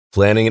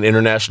Planning an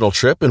international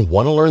trip and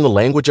want to learn the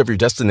language of your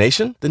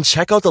destination? Then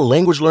check out the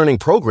language learning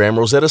program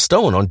Rosetta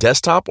Stone on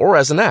desktop or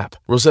as an app.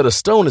 Rosetta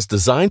Stone is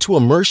designed to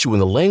immerse you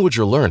in the language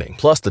you're learning.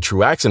 Plus, the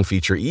True Accent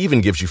feature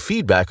even gives you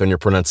feedback on your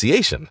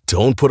pronunciation.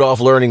 Don't put off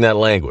learning that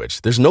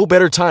language. There's no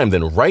better time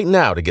than right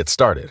now to get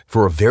started.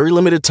 For a very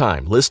limited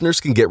time,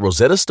 listeners can get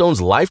Rosetta Stone's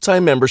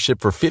lifetime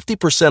membership for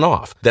 50%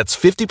 off. That's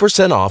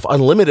 50% off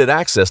unlimited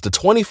access to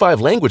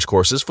 25 language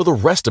courses for the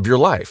rest of your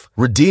life.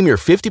 Redeem your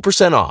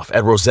 50% off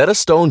at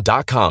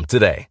rosettastone.com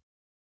today.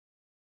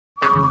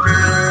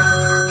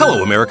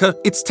 Hello, America.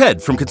 It's Ted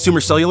from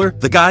Consumer Cellular,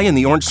 the guy in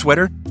the orange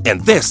sweater,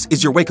 and this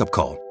is your wake-up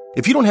call.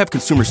 If you don't have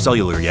Consumer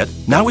Cellular yet,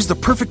 now is the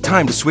perfect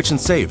time to switch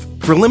and save.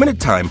 For a limited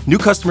time, new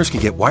customers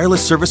can get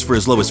wireless service for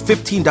as low as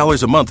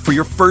 $15 a month for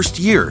your first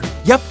year.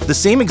 Yep, the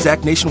same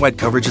exact nationwide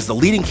coverage as the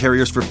leading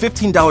carriers for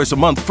 $15 a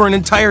month for an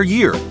entire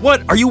year.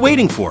 What are you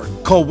waiting for?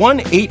 Call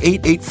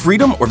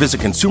 1-888-FREEDOM or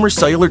visit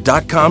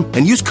consumercellular.com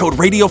and use code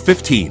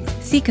RADIO15.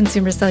 See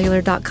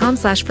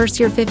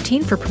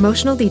consumercellular.com/firstyear15 for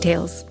promotional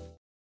details.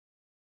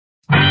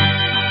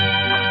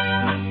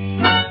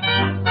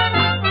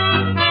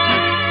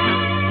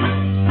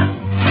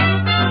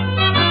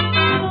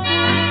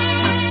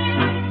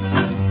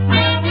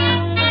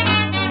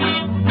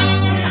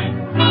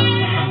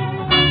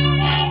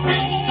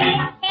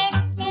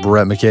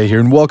 Brett McKay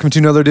here, and welcome to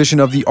another edition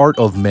of the Art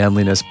of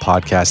Manliness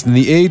podcast. In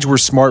the age where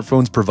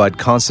smartphones provide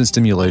constant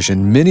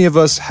stimulation, many of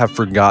us have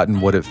forgotten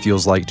what it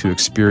feels like to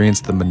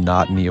experience the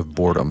monotony of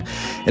boredom.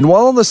 And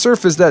while on the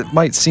surface that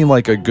might seem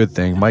like a good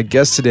thing, my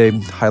guest today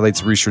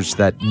highlights research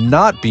that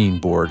not being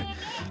bored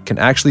can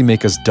actually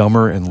make us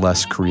dumber and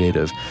less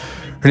creative.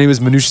 Her name is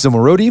Manoush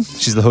Zomorodi.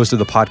 She's the host of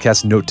the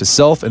podcast Note to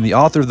Self and the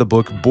author of the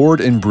book Bored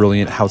and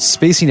Brilliant: How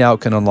Spacing Out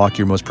Can Unlock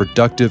Your Most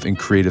Productive and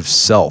Creative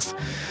Self.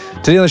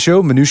 Today on the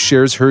show, Manoush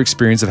shares her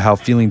experience of how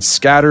feeling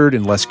scattered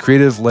and less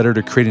creative led her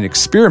to create an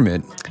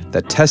experiment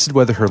that tested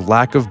whether her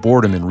lack of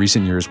boredom in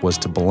recent years was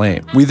to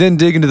blame. We then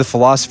dig into the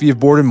philosophy of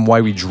boredom and why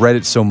we dread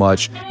it so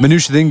much.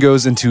 Manoush then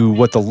goes into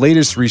what the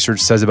latest research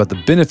says about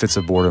the benefits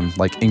of boredom,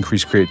 like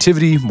increased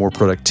creativity, more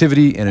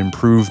productivity, and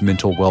improved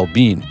mental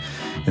well-being.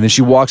 And then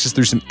she walks us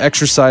through some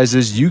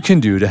exercises you can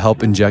do to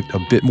help inject a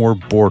bit more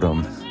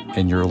boredom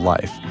in your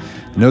life.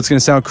 I know it's going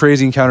to sound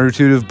crazy and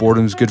counterintuitive.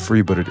 Boredom is good for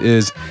you, but it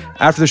is.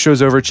 After the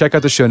show's over, check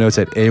out the show notes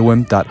at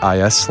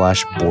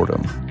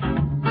aom.is/boredom.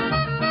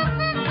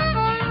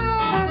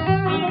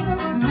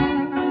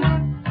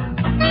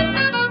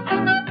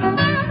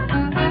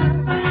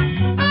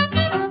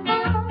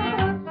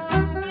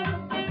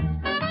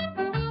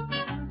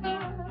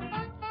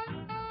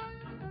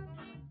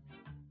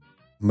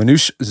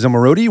 Manoush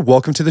Zomorodi,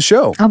 welcome to the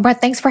show. Oh,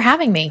 Brett, thanks for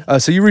having me.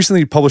 So you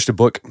recently published a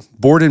book,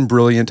 Bored and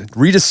Brilliant: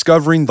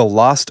 Rediscovering the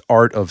Lost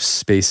Art of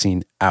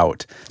Spacing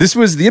Out.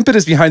 The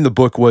impetus behind the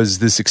book was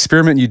this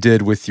experiment you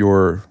did with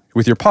your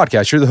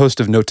podcast. You're the host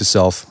of Note to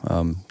Self,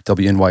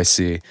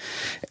 WNYC.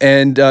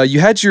 And you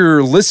had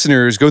your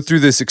listeners go through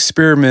this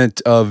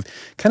experiment of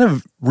kind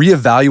of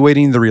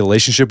reevaluating the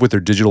relationship with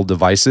their digital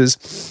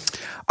devices.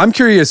 I'm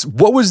curious,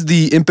 what was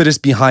the impetus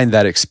behind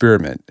that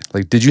experiment?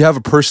 Like, did you have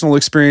a personal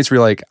experience where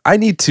you're like, I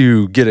need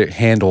to get a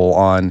handle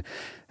on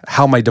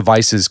how my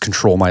devices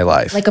control my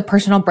life? Like a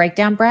personal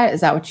breakdown, Brett?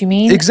 Is that what you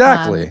mean?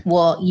 Exactly.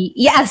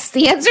 Yes.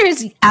 The answer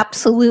is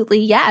absolutely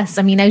yes.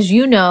 I mean, as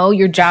you know,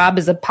 your job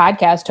as a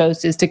podcast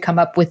host is to come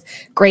up with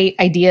great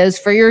ideas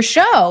for your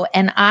show.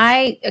 And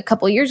I, a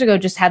couple of years ago,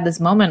 just had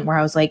this moment where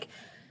I was like,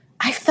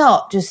 I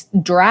felt just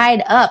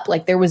dried up,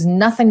 like there was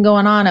nothing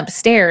going on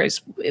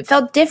upstairs. It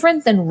felt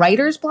different than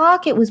writer's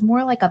block. It was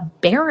more like a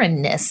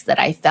barrenness that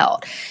I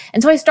felt.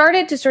 And so I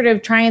started to sort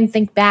of try and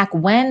think back,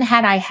 when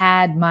had I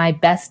had my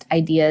best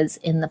ideas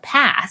in the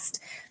past?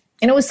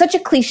 And it was such a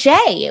cliche.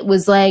 It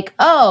was like,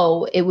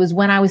 oh, it was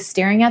when I was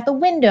staring at the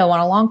window on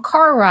a long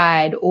car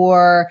ride,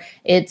 or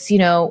it's,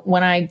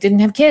 when I didn't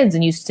have kids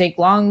and used to take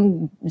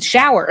long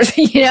showers,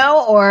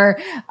 or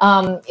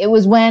it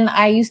was when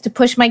I used to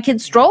push my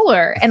kid's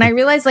stroller. And I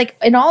realized, like,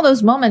 in all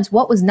those moments,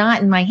 what was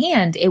not in my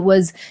hand? It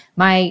was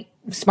my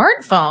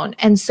smartphone.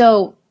 And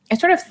so I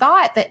sort of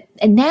thought that,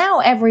 and now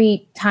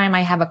every time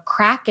I have a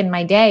crack in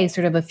my day,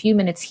 sort of a few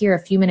minutes here, a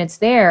few minutes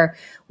there,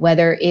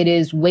 whether it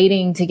is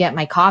waiting to get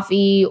my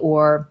coffee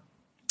or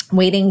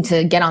waiting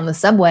to get on the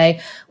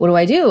subway,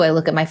 what do? I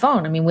look at my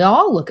phone. I mean, we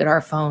all look at our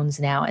phones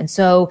now. And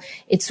so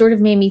it sort of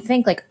made me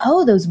think like,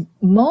 oh, those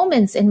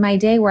moments in my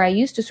day where I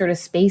used to sort of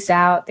space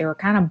out, they were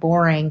kind of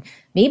boring.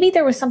 Maybe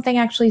there was something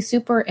actually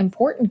super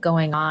important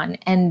going on.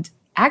 And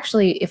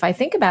actually, if I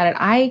think about it,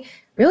 I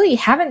really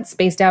haven't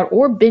spaced out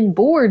or been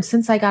bored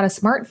since I got a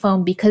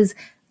smartphone, because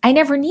I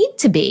never need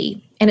to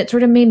be. And it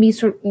sort of made me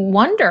sort of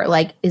wonder,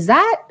 like, is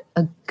that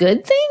a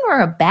good thing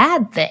or a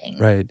bad thing?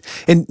 Right.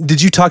 And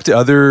did you talk to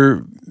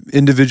other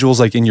individuals,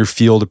 like in your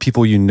field, of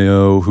people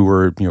who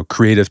were,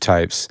 creative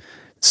types,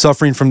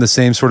 suffering from the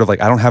same sort of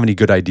like, I don't have any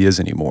good ideas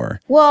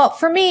anymore? Well,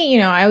 for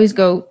me, I always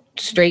go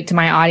straight to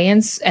my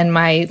audience, and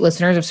my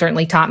listeners have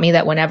certainly taught me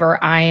that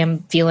whenever I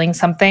am feeling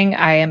something,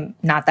 I am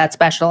not that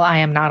special. I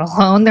am not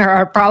alone. There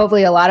are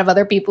probably a lot of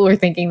other people who are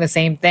thinking the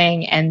same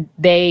thing. And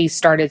they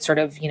started sort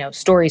of,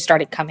 stories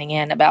started coming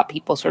in about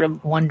people sort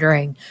of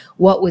wondering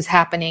what was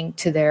happening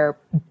to their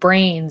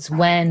brains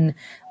when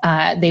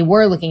they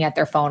were looking at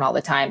their phone all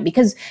the time.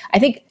 Because I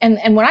think,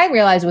 and what I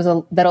realized was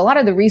that a lot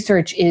of the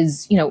research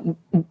is,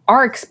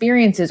 our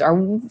experiences are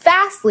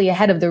vastly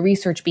ahead of the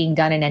research being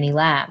done in any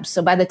labs.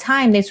 So by the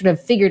time they sort of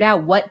figured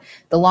out what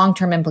the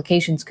long-term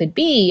implications could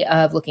be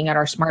of looking at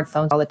our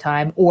smartphones all the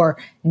time, or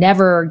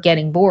never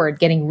getting bored,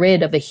 getting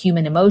rid of a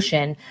human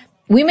emotion,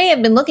 we may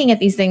have been looking at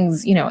these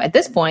things, at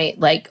this point,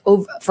 like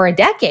for a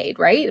decade,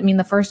 right? I mean,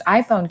 the first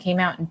iPhone came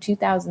out in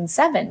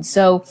 2007.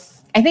 So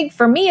I think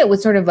for me, it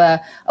was sort of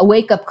a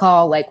wake-up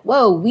call, like,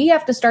 whoa, we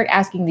have to start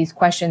asking these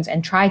questions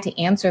and try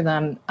to answer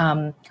them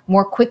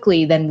more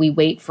quickly than we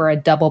wait for a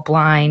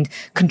double-blind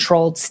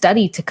controlled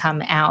study to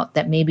come out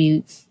that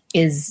maybe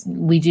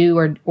we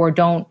do or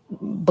don't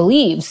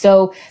believe.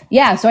 So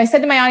so I said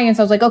to my audience,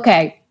 I was like,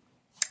 okay,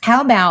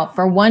 how about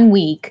for 1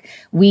 week,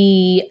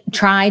 we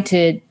try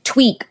to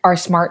tweak our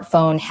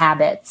smartphone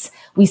habits.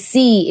 We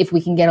see if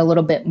we can get a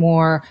little bit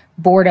more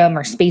boredom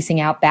or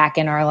spacing out back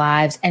in our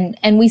lives.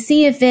 And we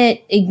see if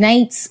it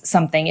ignites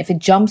something, if it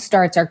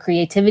jumpstarts our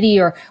creativity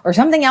or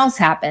something else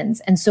happens.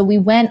 And so we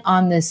went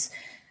on this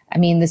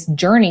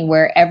journey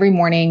where every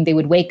morning they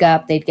would wake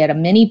up, they'd get a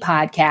mini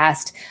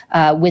podcast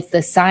with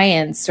the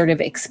science sort of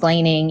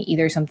explaining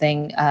either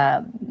something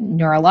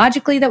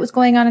neurologically that was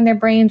going on in their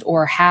brains,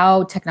 or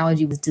how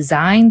technology was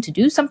designed to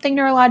do something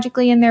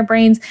neurologically in their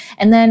brains,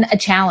 and then a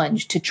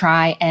challenge to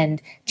try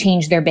and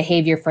change their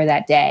behavior for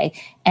that day.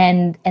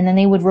 And then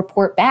they would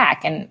report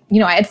back. And,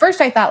 at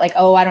first I thought like,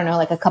 oh, I don't know,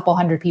 like a couple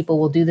hundred people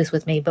will do this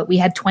with me. But we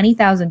had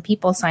 20,000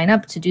 people sign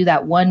up to do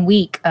that 1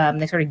 week.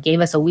 They sort of gave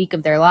us a week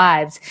of their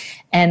lives.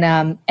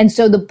 And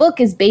so the book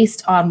is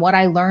based on what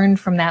I learned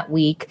from that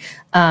week,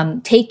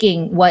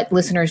 taking what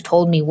listeners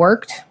told me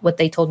worked, what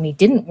they told me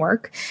didn't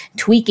work,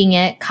 tweaking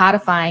it,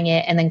 codifying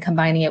it, and then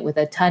combining it with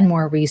a ton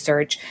more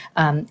research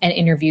and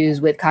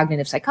interviews with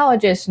cognitive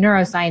psychologists,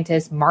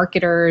 neuroscientists,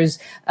 marketers,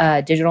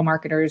 digital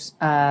marketers,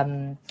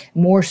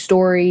 more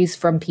stories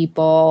from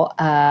people,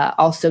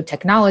 also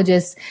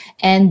technologists,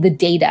 and the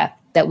data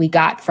that we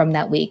got from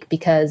that week.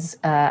 Because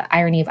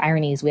irony of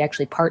ironies, we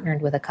actually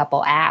partnered with a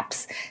couple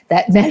apps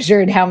that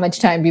measured how much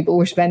time people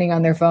were spending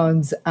on their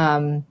phones.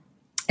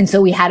 And so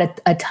we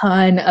had a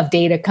ton of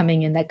data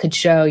coming in that could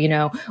show,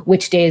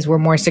 which days were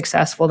more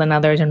successful than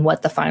others and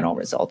what the final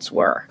results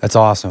were. That's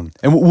awesome.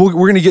 And we're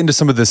going to get into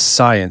some of this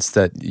science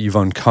that you've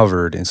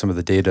uncovered and some of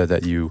the data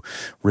that you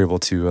were able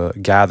to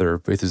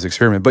gather with this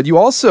experiment. But you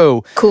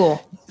also,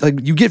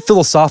 you get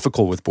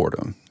philosophical with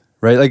boredom,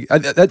 right?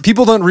 Like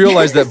people don't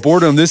realize that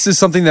boredom, this is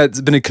something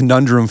that's been a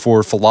conundrum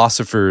for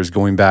philosophers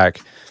going back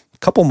a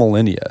couple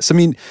millennia. So, I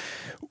mean,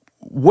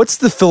 what's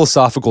the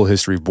philosophical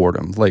history of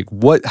boredom? Like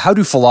how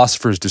do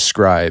philosophers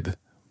describe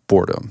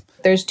boredom?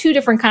 There's two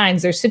different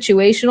kinds. There's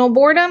situational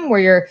boredom where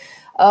you're,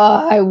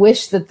 I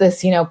wish that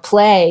this,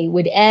 play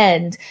would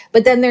end.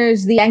 But then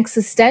there's the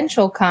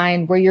existential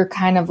kind where you're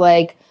kind of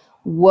like,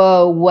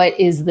 whoa, what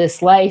is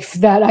this life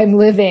that I'm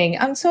living?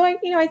 So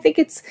I think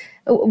it's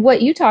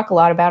what you talk a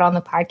lot about on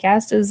the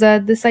podcast is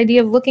this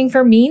idea of looking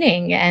for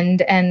meaning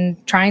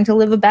and trying to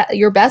live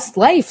your best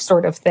life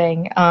sort of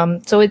thing.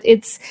 So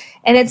it's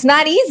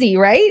not easy,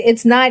 right?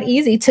 It's not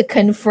easy to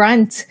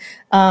confront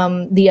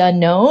the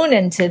unknown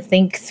and to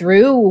think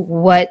through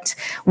what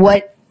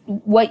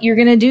you're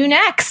going to do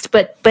next.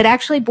 But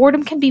actually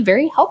boredom can be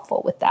very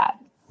helpful with that.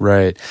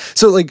 Right.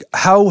 So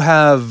how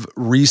have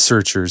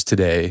researchers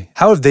today,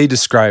 how have they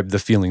described the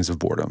feelings of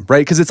boredom, right?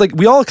 Because it's like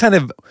we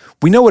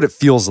know what it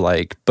feels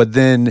like, but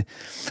then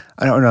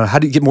I don't know, how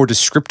do you get more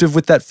descriptive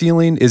with that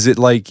feeling? Is it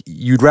like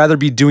you'd rather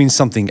be doing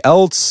something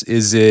else?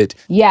 Is it?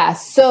 Yeah.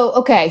 So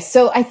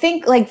I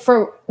think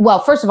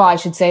first of all, I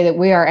should say that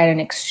we are at an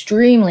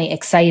extremely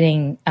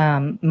exciting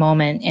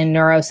moment in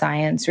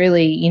neuroscience.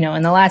 Really,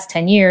 in the last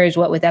 10 years,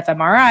 what with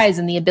fMRIs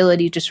and the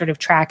ability to sort of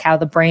track how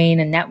the brain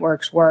and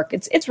networks work,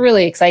 it's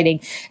really exciting.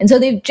 And so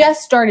they've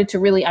just started to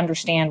really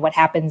understand what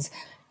happens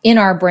in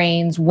our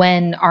brains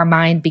when our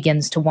mind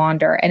begins to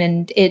wander.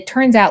 And it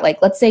turns out,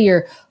 let's say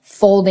you're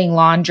folding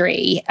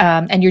laundry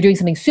and you're doing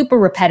something super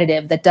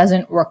repetitive that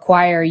doesn't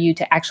require you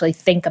to actually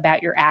think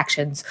about your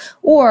actions,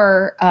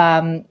 or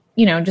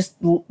just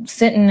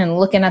sitting and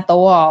looking at the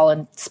wall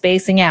and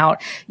spacing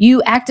out,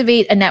 you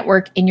activate a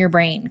network in your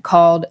brain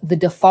called the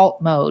default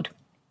mode.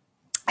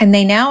 And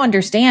they now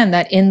understand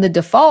that in the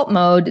default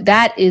mode,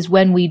 that is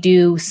when we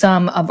do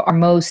some of our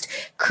most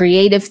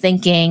creative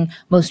thinking,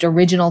 most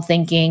original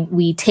thinking.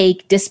 We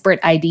take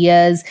disparate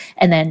ideas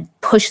and then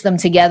push them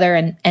together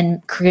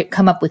and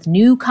come up with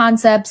new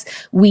concepts.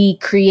 We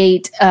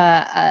create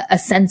a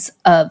sense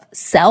of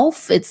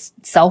self. It's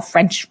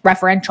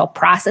self-referential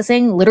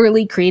processing,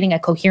 literally creating a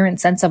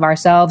coherent sense of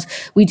ourselves.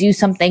 We do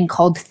something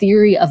called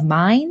theory of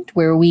mind,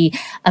 where we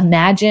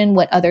imagine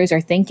what others are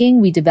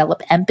thinking. We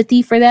develop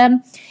empathy for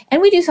them.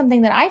 And we do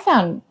something that I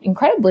found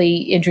incredibly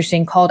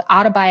interesting called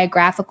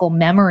autobiographical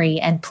memory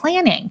and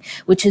planning,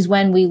 which is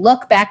when we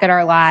look back at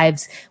our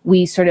lives,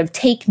 we sort of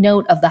take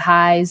note of the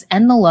highs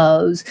and the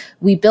lows.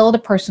 We build a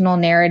personal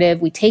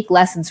narrative. We take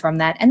lessons from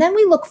that. And then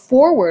we look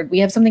forward. We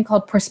have something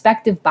called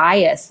perspective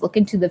bias, look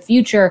into the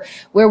future,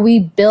 where we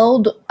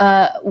build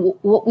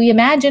what we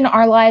imagine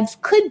our lives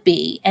could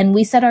be. And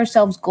we set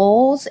ourselves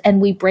goals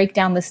and we break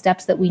down the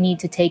steps that we need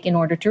to take in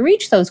order to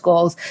reach those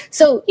goals.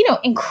 So,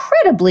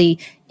 incredibly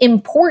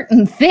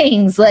important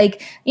things.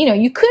 Like,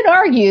 you could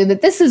argue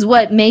that this is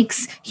what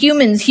makes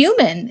humans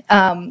human.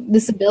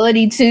 This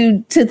ability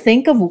to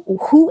think of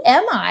who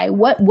am I?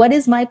 What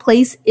is my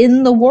place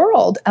in the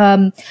world?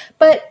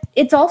 But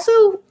it's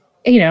also,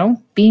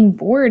 being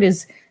bored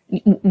is,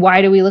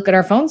 why do we look at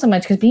our phone so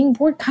much? Because being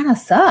bored kind of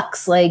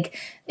sucks. Like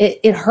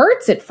it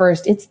hurts at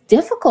first. It's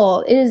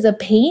difficult. It is a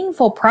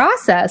painful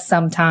process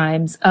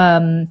sometimes.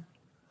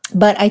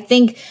 But I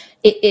think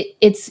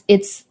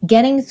it's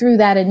getting through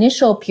that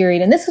initial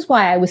period. And this is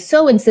why I was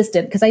so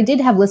insistent, because I did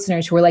have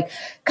listeners who were like,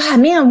 God,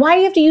 man, why do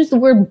you have to use the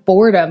word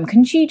boredom?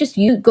 Couldn't you just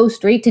go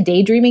straight to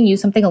daydreaming,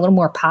 use something a little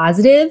more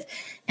positive?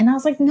 And I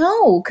was like,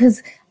 no,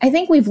 because I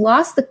think we've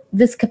lost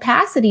this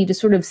capacity to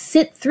sort of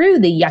sit through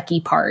the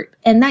yucky part.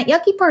 And that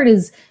yucky part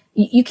is,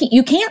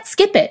 you can't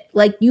skip it.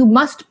 Like, you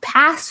must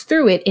pass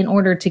through it in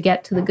order to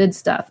get to the good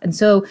stuff. And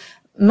so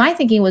my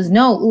thinking was,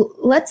 no,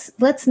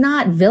 let's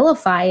not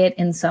vilify it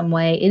in some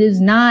way. It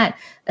is not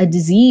a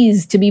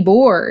disease to be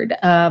bored.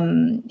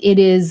 It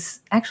is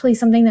actually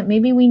something that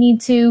maybe we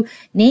need to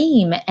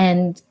name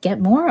and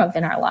get more of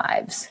in our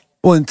lives.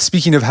 Well, and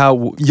speaking of how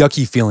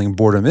yucky feeling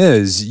boredom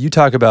is, you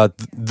talk about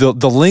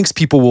the lengths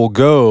people will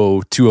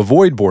go to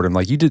avoid boredom.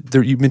 Like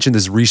you mentioned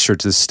this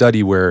research, this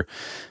study where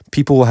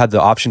people had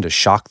the option to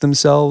shock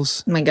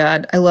themselves. Oh my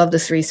God, I love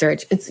this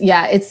research.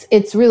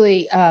 It's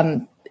really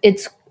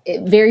it's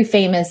very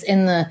famous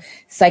in the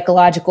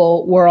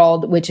psychological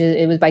world,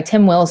 it was by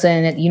Tim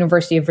Wilson at the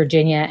University of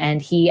Virginia,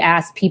 and he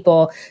asked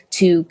people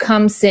to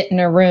come sit in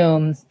a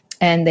room,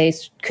 and they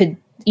could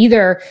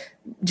either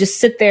just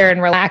sit there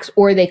and relax,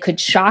 or they could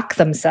shock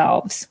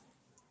themselves.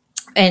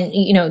 And,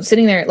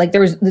 sitting there, like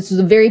this was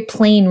a very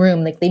plain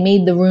room. Like, they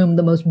made the room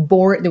the most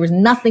boring. There was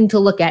nothing to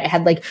look at. It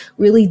had like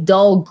really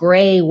dull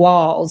gray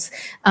walls.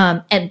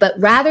 But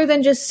rather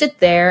than just sit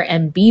there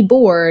and be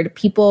bored,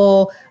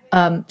 people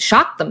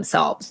shocked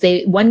themselves.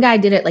 One guy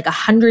did it like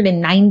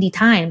 190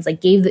 times, like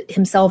gave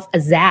himself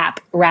a zap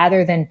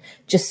rather than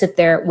just sit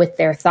there with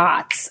their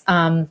thoughts.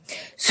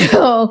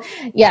 So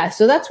that's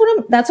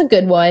a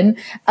good one.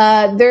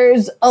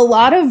 There's a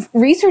lot of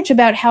research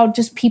about how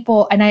just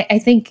people, and I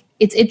think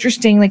it's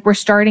interesting, like we're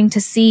starting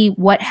to see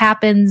what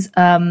happens,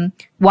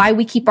 why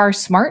we keep our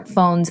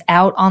smartphones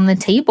out on the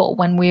table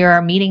when we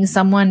are meeting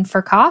someone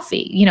for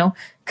coffee,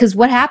 because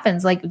what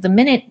happens, like the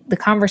minute the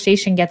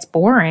conversation gets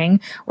boring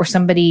or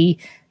somebody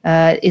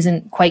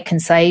isn't quite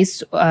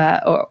concise,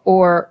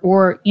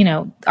 or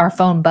our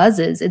phone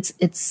buzzes,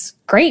 it's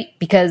great,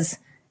 because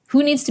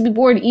who needs to be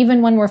bored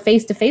even when we're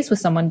face to face with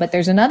someone? But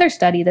there's another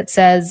study that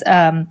says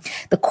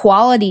the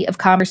quality of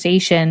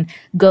conversation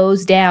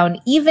goes down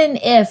even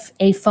if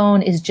a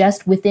phone is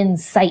just within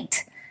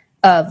sight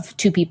of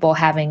two people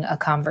having a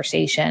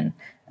conversation.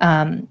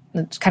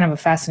 It's kind of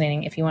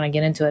fascinating if you want to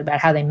get into it about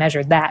how they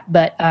measured that.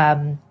 But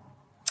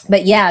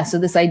yeah, so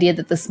this idea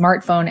that the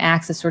smartphone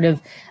acts as sort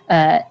of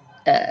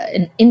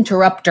an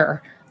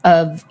interrupter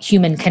of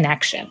human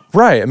connection.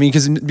 Right. I mean,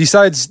 because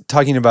besides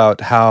talking about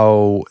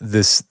how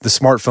the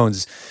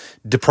smartphones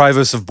deprive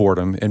us of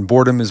boredom, and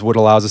boredom is what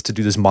allows us to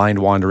do this mind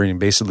wandering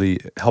and basically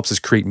helps us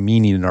create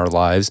meaning in our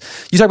lives.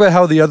 You talk about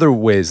how the other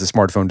ways the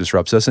smartphone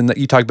disrupts us, and that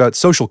you talk about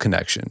social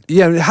connection.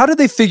 Yeah, how did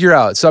they figure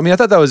out? So, I mean, I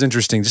thought that was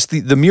interesting. Just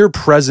the mere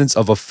presence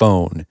of a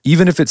phone,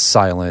 even if it's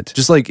silent,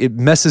 just like it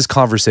messes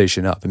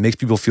conversation up. It makes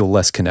people feel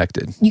less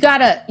connected. You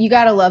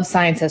gotta love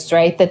scientists,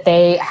 right? That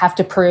they have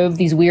to prove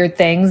these weird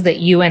things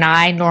that you and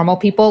I, normal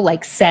people,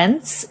 like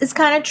sense is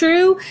kind of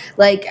true.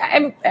 Like,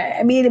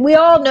 I mean, we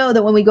all know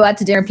that when we go out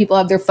to dinner, people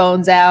have their phones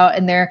out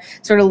and they're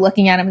sort of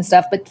looking at them and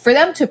stuff. But for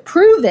them to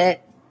prove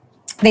it,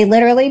 they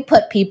literally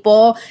put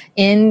people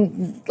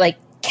in like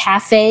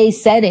cafe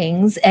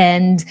settings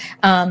and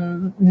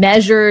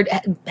measured,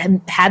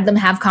 had them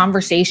have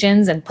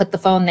conversations and put the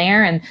phone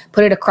there and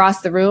put it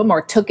across the room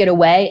or took it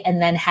away,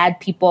 and then had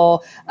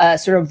people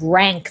sort of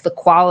rank the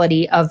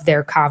quality of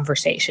their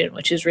conversation,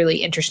 which is really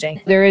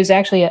interesting. There is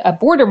actually a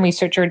boredom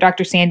researcher,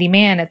 Dr. Sandy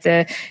Mann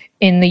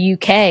in the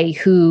UK,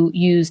 who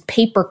used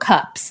paper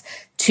cups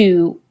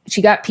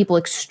she got people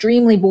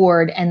extremely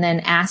bored and then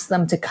asked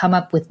them to come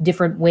up with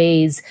different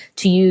ways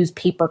to use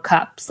paper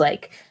cups,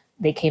 like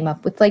they came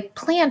up with like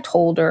plant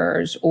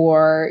holders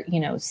or,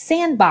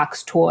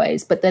 sandbox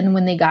toys. But then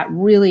when they got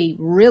really,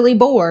 really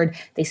bored,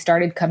 they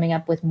started coming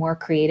up with more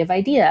creative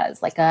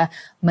ideas like a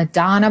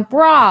Madonna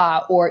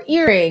bra or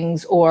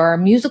earrings or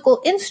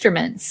musical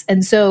instruments.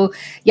 And so,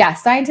 yeah,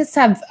 scientists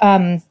have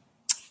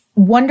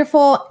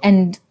wonderful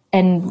and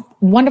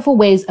wonderful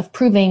ways of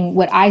proving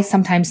what I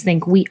sometimes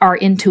think our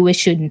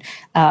intuition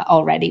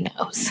already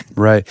knows.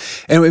 Right.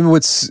 And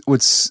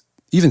what's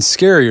even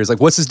scarier is like,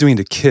 what's this doing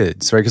to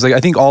kids, right? Because like I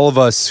think all of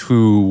us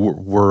who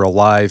were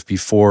alive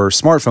before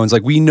smartphones,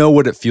 like we know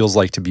what it feels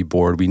like to be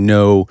bored. We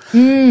know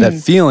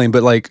that feeling,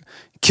 but like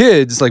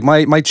kids, like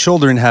my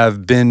children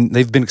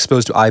they've been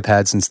exposed to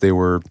iPads since they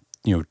were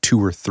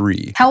 2 or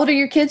 3. How old are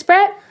your kids,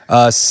 Brett?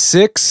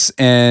 6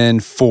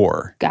 and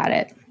 4. Got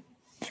it.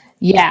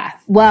 Yeah.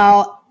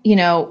 Well,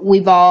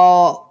 we've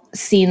all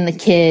seen the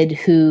kid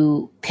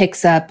who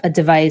picks up a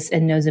device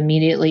and knows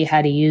immediately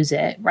how to use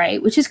it,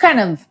 right? Which is kind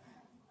of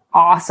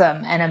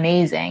awesome and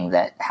amazing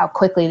that how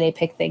quickly they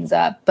pick things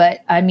up.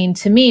 But I mean,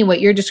 to me, what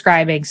you're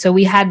describing, so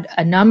we had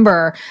a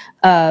number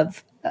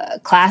of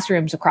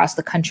classrooms across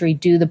the country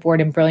do the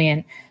Boredom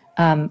Brilliant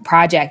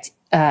project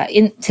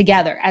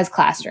together as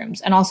classrooms,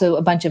 and also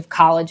a bunch of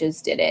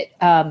colleges did it.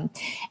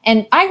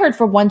 And I heard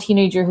from one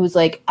teenager who's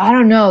like, I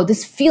don't know,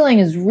 this feeling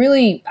is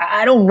really,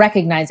 I don't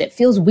recognize it. It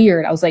feels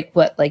weird. I was like,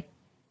 what, like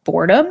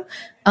boredom?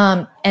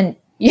 And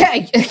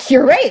yeah,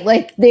 you're right.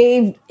 Like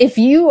if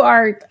you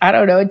are, I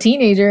don't know, a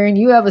teenager and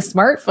you have a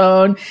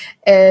smartphone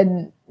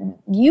and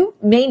you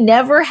may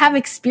never have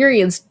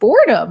experienced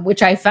boredom,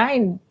 which I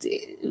find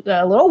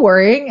a little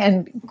worrying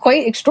and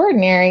quite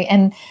extraordinary.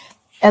 And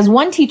as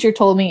one teacher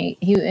told me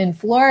in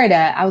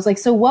Florida, I was like,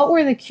 so what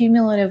were the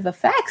cumulative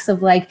effects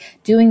of like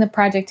doing the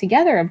project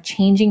together, of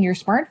changing your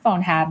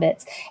smartphone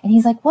habits? And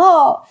he's like,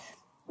 well,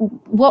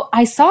 what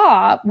I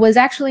saw was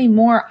actually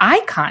more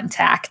eye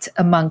contact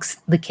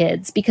amongst the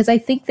kids, because I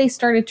think they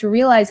started to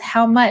realize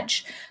how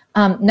much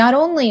not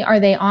only are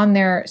they on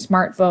their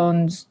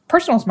smartphones,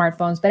 personal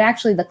smartphones, but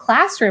actually the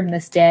classroom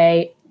this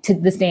day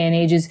and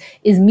age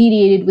is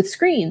mediated with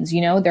screens.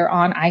 They're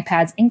on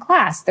iPads in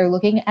class. They're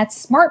looking at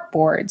smart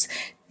boards.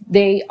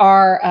 They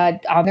are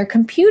on their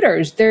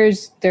computers.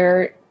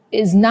 There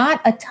is not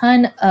a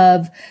ton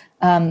of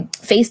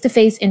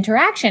face-to-face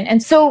interaction.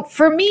 And so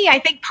for me, I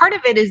think part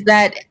of it is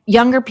that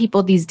younger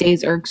people these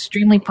days are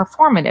extremely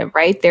performative,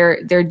 right?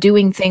 They're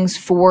doing things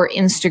for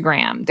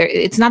Instagram.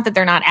 It's not that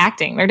they're not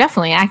acting. They're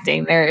definitely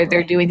acting.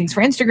 They're doing things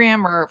for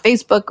Instagram or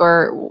Facebook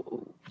or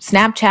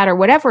Snapchat or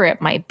whatever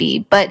it might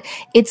be. But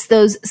it's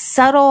those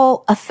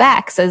subtle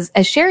effects, as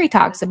Sherry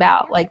talks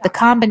about, like the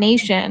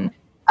combination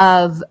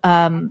of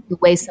the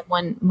way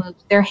someone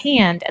moves their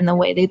hand and the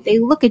way that they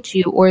look at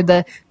you, or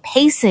the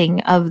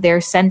pacing of their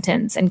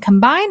sentence, and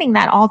combining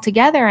that all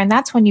together. And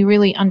that's when you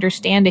really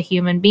understand a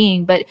human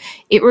being. But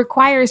it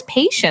requires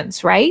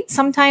patience, right?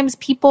 Sometimes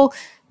people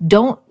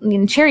don't,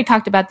 and Sherry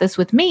talked about this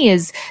with me,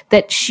 is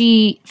that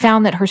she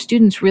found that her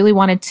students really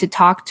wanted to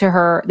talk to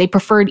her. They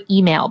preferred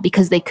email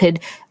because they could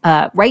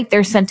write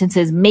their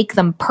sentences, make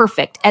them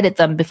perfect, edit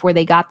them before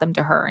they got them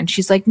to her. And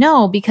she's like,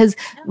 no, because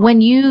when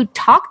you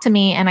talk to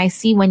me and I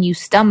see when you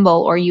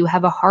stumble or you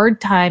have a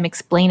hard time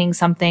explaining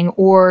something,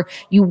 or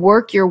you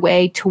work your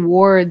way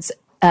towards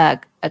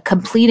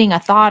completing a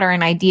thought or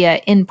an idea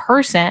in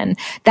person,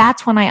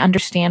 that's when I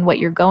understand what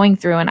you're going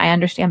through, and I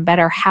understand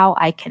better how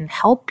I can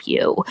help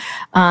you.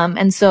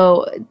 And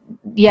so,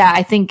 yeah,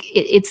 I think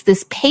it's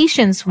this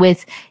patience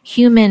with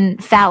human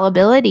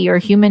fallibility or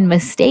human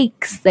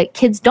mistakes that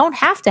kids don't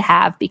have to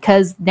have,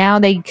 because now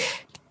they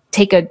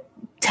take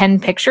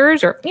 10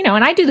 pictures, or,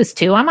 and I do this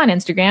too. I'm on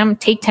Instagram,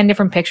 take 10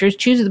 different pictures,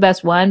 choose the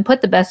best one,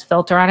 put the best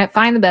filter on it,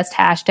 find the best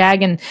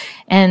hashtag.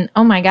 And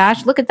oh my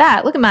gosh, look at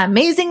that. Look at my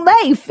amazing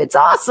life. It's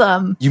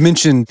awesome. You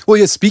mentioned,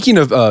 speaking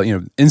of,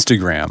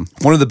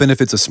 Instagram, one of the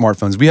benefits of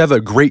smartphones, we have a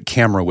great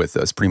camera with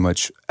us pretty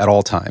much at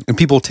all time. And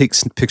people take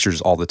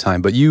pictures all the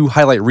time, but you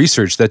highlight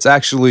research that's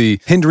actually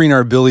hindering our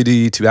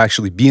ability to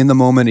actually be in the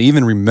moment and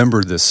even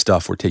remember this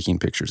stuff we're taking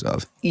pictures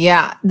of.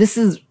 Yeah, this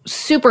is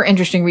super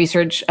interesting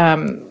research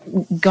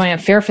going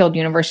at Fairfield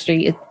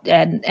University,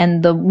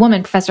 and the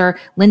woman, Professor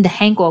Linda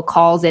Hankel,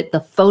 calls it the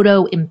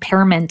photo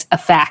impairment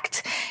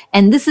effect.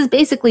 And this is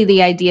basically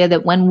the idea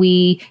that when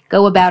we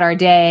go about our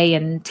day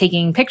and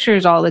taking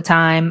pictures all the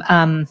time,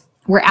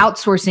 we're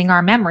outsourcing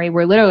our memory.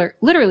 We're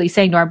literally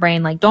saying to our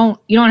brain, like,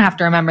 you don't have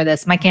to remember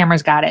this. My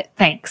camera's got it.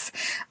 Thanks.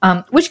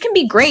 Which can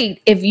be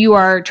great if you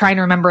are trying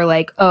to remember,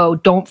 like, oh,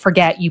 don't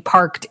forget you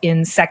parked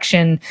in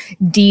section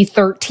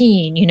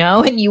D13,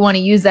 and you want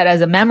to use that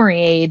as a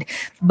memory aid.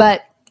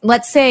 But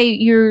let's say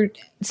you're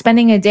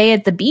spending a day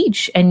at the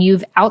beach and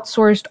you've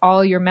outsourced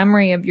all your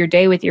memory of your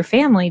day with your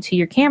family to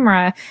your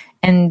camera.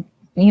 And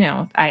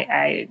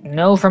I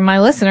know from my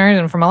listeners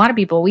and from a lot of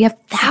people, we have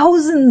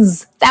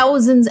thousands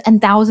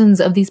and thousands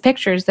of these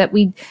pictures that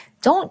we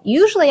don't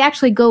usually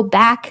actually go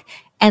back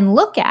and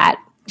look at.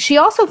 she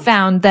also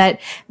found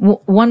that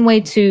one way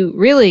to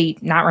really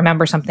not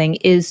remember something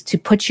is to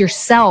put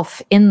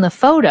yourself in the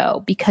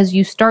photo, because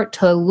you start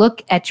to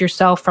look at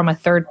yourself from a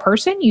third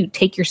person. You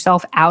take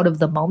yourself out of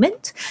the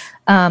moment,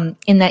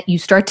 in that you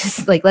start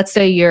to, like, let's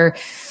say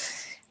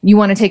you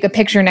want to take a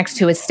picture next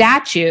to a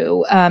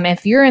statue.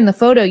 If you're in the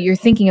photo, you're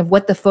thinking of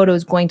what the photo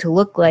is going to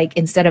look like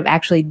instead of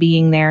actually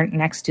being there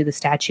next to the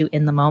statue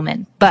in the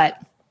moment. But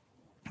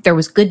there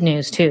was good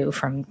news too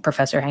from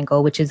Professor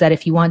Henkel, which is that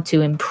if you want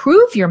to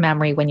improve your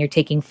memory when you're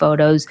taking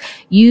photos,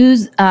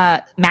 use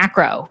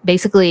macro.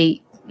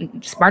 Basically,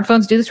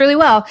 smartphones do this really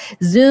well.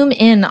 Zoom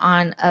in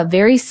on a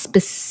very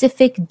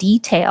specific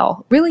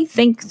detail. Really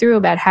think through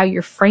about how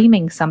you're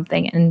framing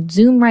something and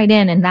zoom right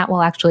in, and that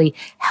will actually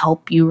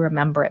help you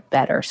remember it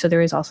better. So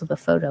there is also the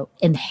photo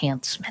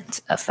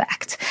enhancement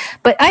effect.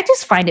 But I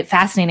just find it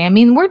fascinating. I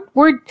mean,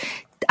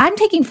 I'm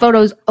taking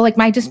photos, like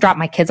I just dropped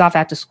my kids off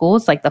after school.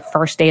 It's like the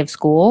first day of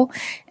school.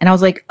 And I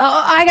was like,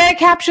 oh, I got to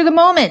capture the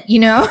moment,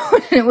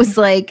 And it was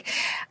like,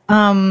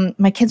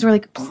 my kids were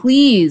like,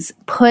 please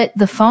put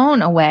the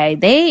phone away.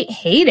 They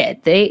hate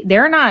it.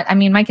 They're not, I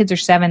mean, my kids are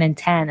 7 and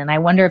 10. And I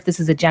wonder if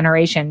this is a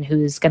generation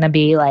who's going to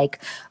be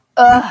like,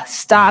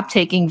 stop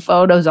taking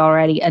photos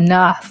already.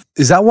 Enough.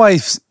 Is that why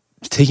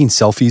taking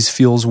selfies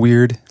feels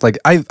weird? Like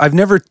I've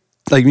never,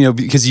 like,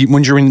 because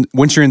once you're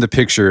in the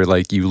picture,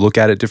 like, you look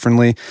at it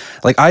differently.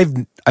 Like I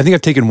think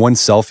I've taken one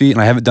selfie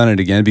and I haven't done it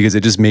again because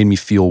it just made me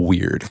feel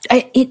weird.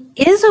 It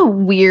is a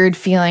weird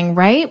feeling,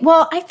 right?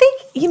 Well, I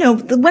think,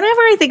 whenever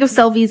I think of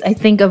selfies, I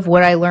think of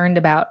what I learned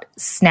about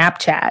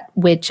Snapchat,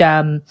 which,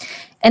 and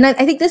I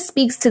think this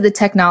speaks to the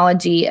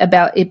technology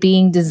about it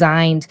being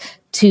designed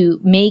to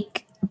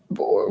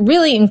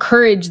really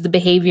encourage the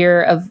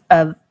behavior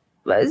of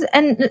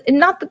and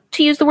not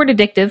to use the word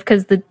addictive,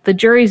 because the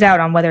jury's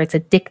out on whether it's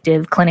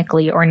addictive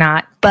clinically or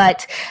not.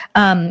 But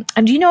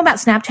do you know about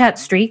Snapchat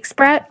streaks,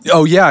 Brett?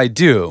 Oh, yeah, I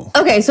do.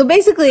 Okay, so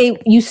basically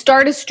you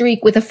start a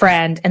streak with a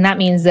friend, and that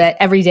means that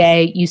every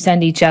day you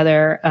send each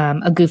other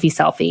a goofy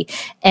selfie.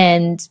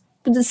 And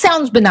it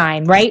sounds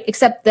benign, right?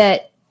 Except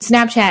that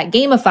Snapchat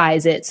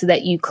gamifies it so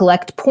that you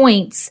collect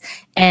points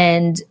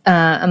and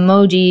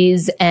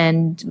emojis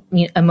and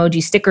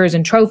emoji stickers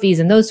and trophies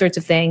and those sorts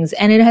of things.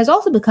 And it has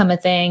also become a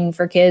thing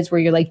for kids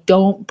where you're like,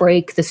 don't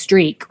break the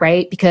streak,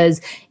 right?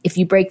 Because if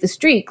you break the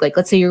streak, like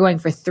let's say you're going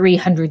for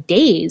 300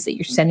 days that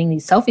you're sending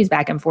these selfies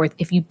back and forth.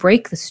 If you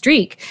break the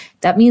streak,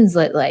 that means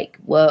that like,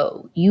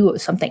 whoa,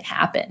 something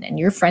happened and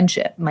your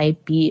friendship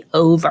might be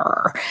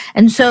over.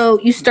 And so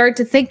you start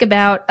to think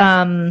about,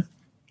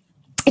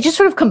 it just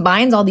sort of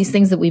combines all these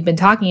things that we've been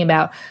talking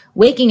about.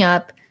 Waking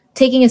up,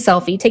 taking a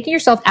selfie, taking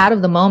yourself out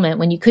of the moment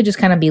when you could just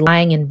kind of be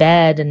lying in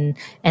bed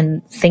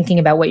and thinking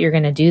about what you're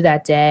going to do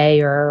that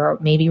day, or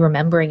maybe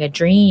remembering a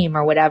dream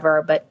or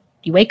whatever. But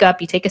you wake up,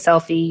 you take a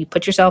selfie, you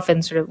put yourself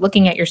in sort of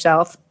looking at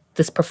yourself,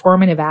 this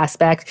performative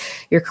aspect.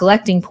 You're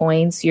collecting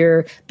points.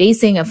 You're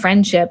basing a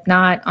friendship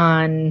not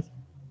on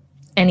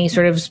any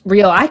sort of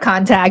real eye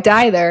contact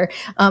either.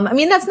 I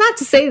mean, that's not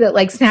to say that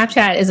like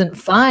Snapchat isn't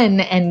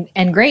fun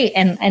and great.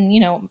 And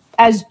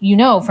as you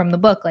know from the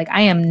book, like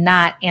I am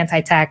not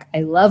anti-tech.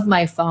 I love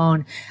my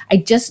phone. I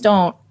just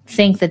don't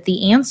think that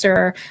the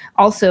answer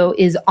also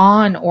is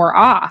on or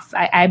off.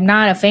 I'm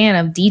not a fan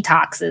of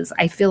detoxes.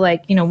 I feel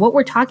like, what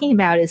we're talking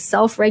about is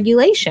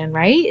self-regulation,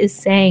 right? Is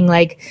saying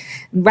like,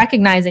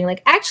 recognizing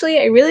like, actually,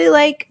 I really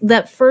like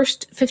that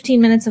first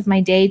 15 minutes of my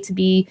day to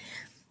be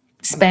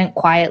spent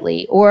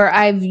quietly, or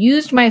I've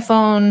used my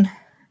phone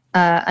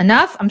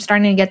enough. I'm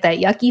starting to get that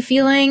yucky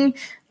feeling.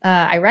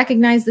 I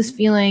recognize this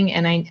feeling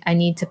and I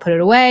need to put it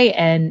away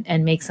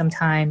and make some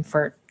time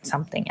for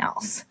something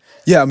else.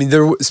 Yeah, I mean,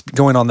 there was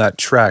going on that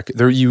track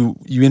there. You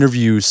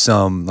interview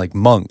some like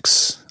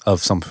monks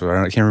of some, I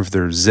can't remember if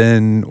they're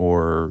Zen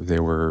or they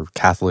were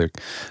Catholic,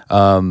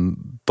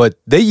 but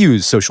they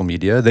use social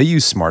media, they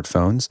use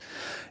smartphones.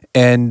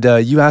 And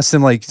you asked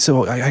them like,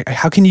 so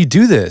how can you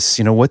do this?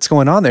 What's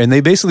going on there? And they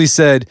basically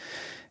said,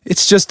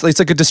 it's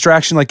like a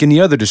distraction like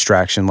any other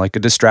distraction, like a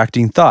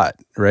distracting thought,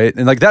 right?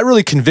 And like that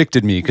really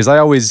convicted me because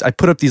I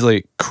put up these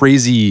like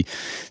crazy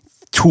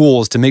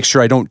tools to make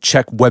sure I don't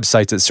check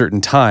websites at certain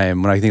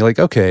time when I think like,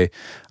 okay,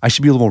 I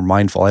should be a little more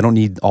mindful. I don't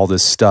need all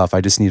this stuff. I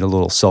just need a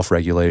little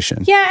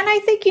self-regulation. Yeah, and I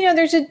think,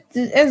 there's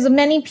as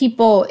many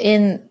people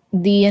in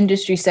the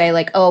industry say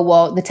like, oh,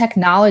 well, the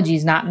technology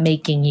is not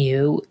making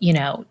you,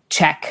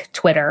 check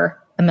Twitter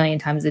a million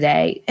times a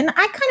day. And I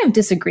kind of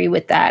disagree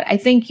with that. I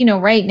think,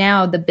 right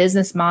now the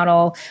business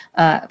model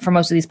for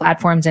most of these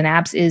platforms and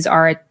apps is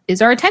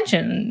our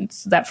attention.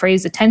 It's that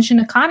phrase, attention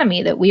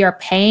economy, that we are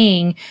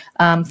paying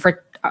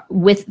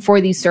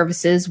for these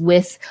services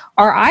with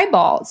our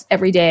eyeballs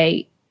every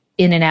day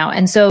in and out.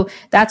 And so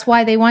that's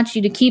why they want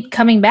you to keep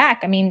coming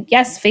back. I mean,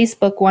 yes,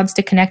 Facebook wants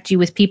to connect you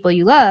with people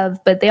you love,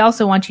 but they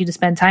also want you to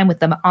spend time with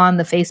them on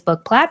the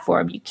Facebook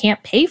platform. You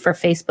can't pay for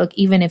Facebook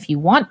even if you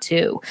want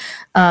to.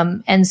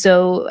 And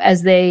so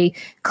as they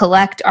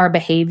collect our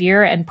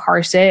behavior and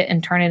parse it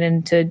and turn it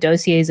into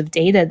dossiers of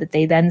data that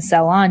they then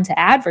sell on to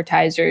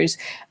advertisers,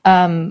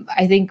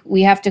 I think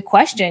we have to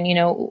question,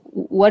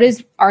 what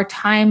is our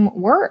time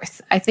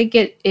worth? I think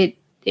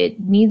it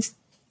needs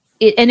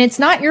it, and it's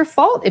not your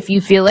fault if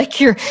you feel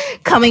like you're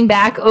coming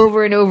back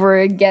over and over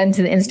again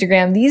to the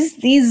Instagram.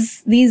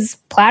 These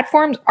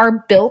platforms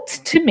are built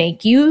to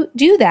make you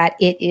do that.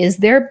 It is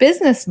their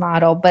business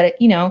model. But,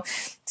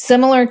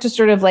 similar to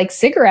sort of like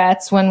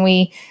cigarettes, when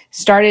we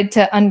started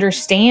to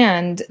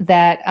understand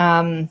that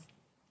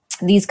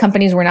these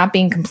companies were not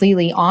being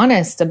completely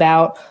honest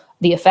about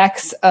the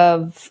effects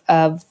of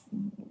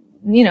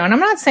and I'm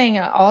not saying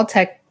all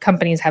tech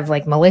companies have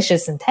like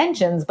malicious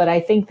intentions, but I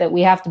think that we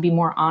have to be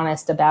more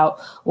honest about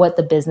what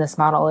the business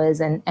model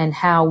is and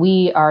how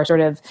we are sort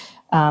of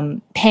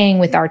paying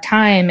with our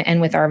time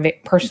and with our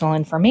personal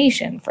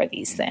information for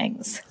these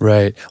things.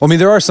 Right. Well, I mean,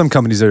 there are some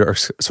companies that are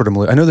sort of,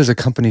 I know there's a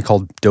company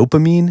called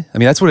Dopamine. I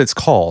mean, that's what it's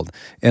called.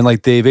 And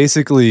like they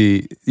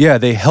basically,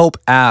 they help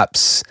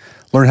apps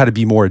learn how to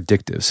be more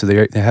addictive. So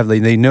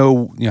they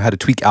know how to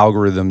tweak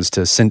algorithms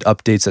to send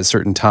updates at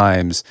certain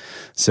times.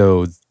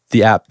 So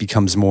the app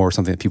becomes more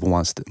something that people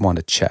want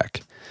to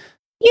check.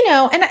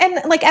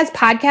 And like as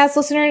podcast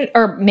listeners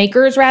or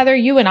makers, rather,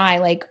 you and I,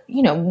 like,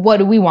 what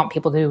do we want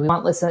people to do? We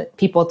want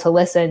people to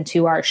listen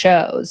to our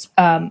shows.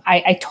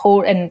 I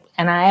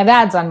have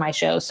ads on my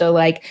show. So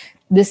like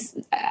this,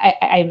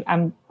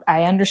 I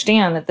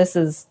understand that this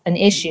is an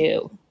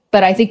issue,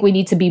 but I think we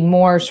need to be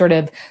more sort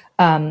of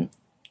upfront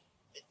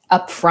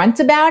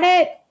about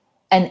it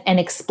and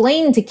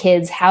explain to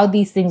kids how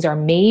these things are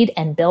made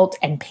and built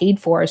and paid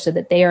for so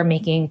that they are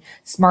making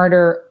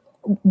smarter,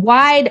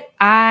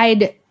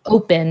 wide-eyed,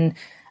 open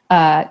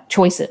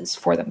choices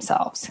for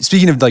themselves.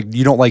 Speaking of like,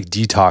 you don't like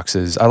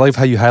detoxes, I like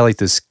how you highlight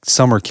this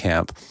summer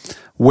camp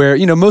where,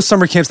 most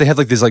summer camps, they have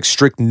like this like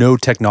strict no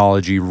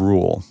technology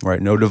rule, right?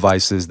 No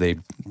devices.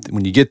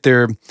 When you get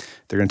there,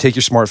 they're going to take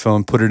your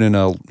smartphone, put it in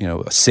a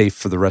safe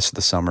for the rest of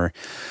the summer.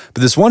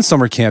 But this one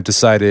summer camp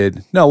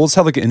decided, no, we'll just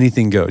have like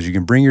anything goes. You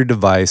can bring your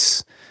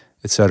device,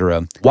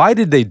 etc. Why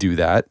did they do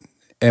that?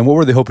 And what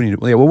were they hoping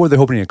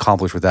to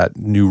accomplish with that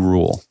new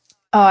rule?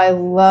 Oh, I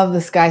love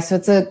this guy. So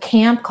it's a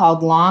camp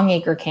called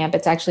Longacre Camp.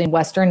 It's actually in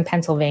Western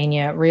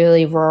Pennsylvania,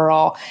 really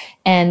rural.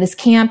 And this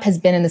camp has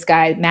been in this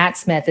guy, Matt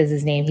Smith is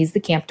his name. He's the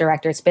camp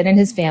director. It's been in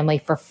his family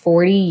for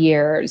 40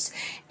 years.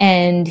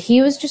 And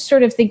he was just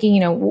sort of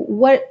thinking,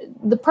 what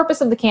the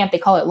purpose of the camp, they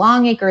call it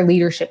Longacre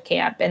Leadership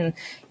Camp. And,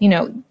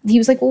 he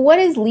was like, well, what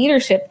is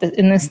leadership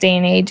in this day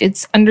and age?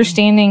 It's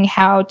understanding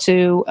how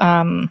to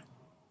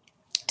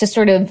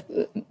sort of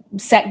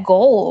set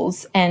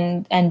goals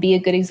and be a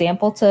good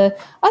example to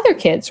other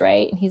kids,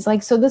 right? And he's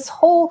like,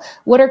 so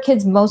what are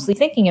kids mostly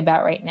thinking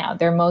about right now?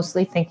 They're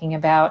mostly thinking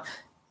about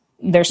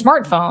their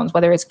smartphones,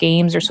 whether it's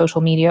games or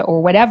social media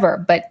or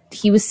whatever. But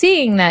he was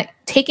seeing that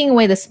taking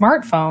away the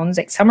smartphones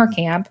at summer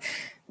camp,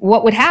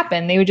 what would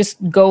happen? They would just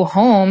go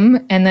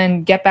home and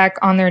then get back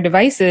on their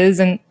devices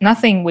and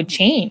nothing would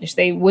change.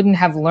 They wouldn't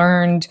have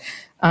learned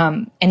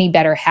any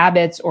better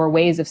habits or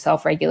ways of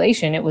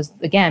self-regulation. It was,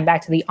 again,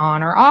 back to the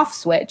on or off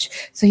switch.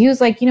 So he was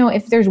like,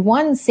 if there's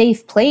one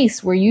safe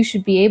place where you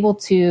should be able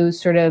to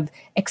sort of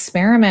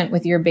experiment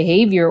with your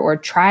behavior or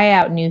try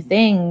out new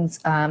things,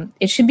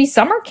 it should be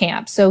summer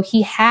camp. So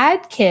he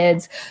had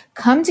kids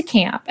come to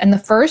camp, and the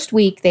first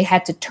week they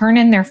had to turn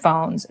in their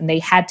phones and they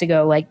had to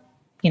go like,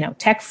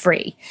 tech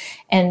free.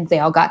 And they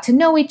all got to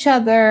know each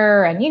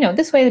other. And,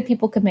 this way that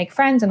people could make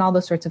friends and all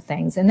those sorts of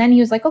things. And then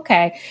he was like,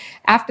 okay,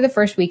 after the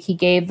first week, he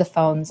gave the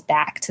phones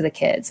back to the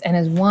kids. And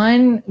as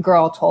one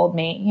girl told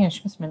me,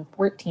 she must have been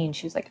 14.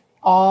 She was like,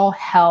 all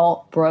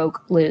hell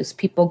broke loose.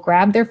 People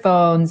grabbed their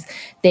phones.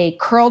 They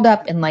curled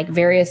up in like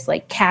various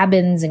like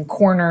cabins and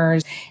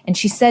corners. And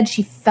she said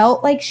she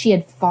felt like she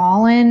had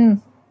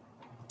fallen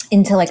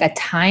into like a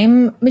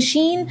time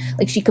machine.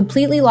 Like she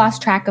completely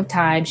lost track of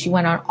time. She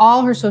went on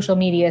all her social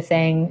media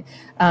things.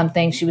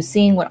 She was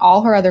seeing what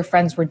all her other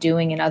friends were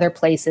doing in other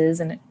places,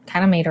 and it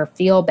kind of made her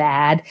feel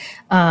bad.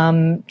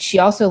 She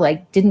also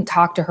like didn't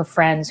talk to her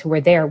friends who were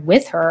there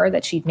with her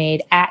that she'd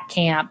made at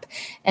camp.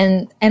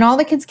 And all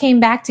the kids came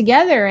back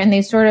together, and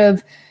they sort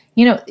of,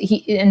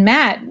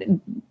 Matt,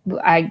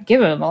 I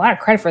give him a lot of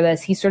credit for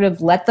this. He sort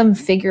of let them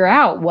figure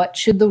out what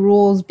should the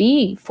rules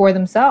be for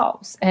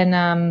themselves.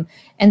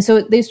 And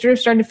so they sort of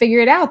started to figure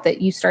it out,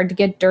 that you started to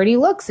get dirty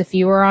looks if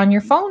you were on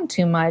your phone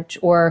too much,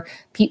 or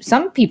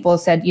some people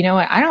said,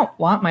 I don't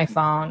want my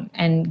phone,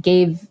 and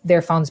gave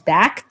their phones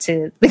back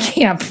to the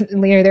camp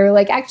leader. They were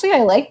like, actually, I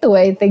like the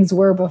way things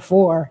were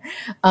before.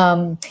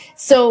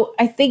 So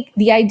I think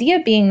the idea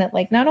being that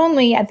like, not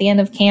only at the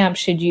end of camp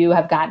should you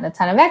have gotten a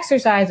ton of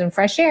exercise and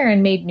fresh air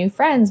and made new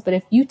friends, but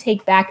if you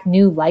take back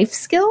new life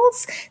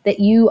skills, that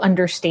you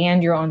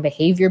understand your own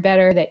behavior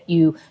better, that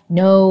you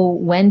know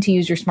when to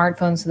use your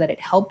smartphone so that it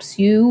helps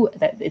you,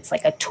 that it's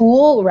like a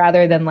tool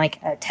rather than like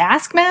a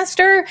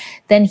taskmaster,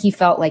 then he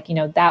felt like,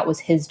 that was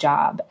his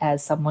job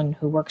as someone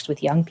who works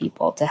with young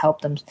people to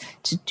help them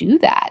to do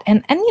that.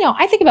 And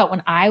I think about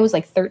when I was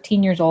like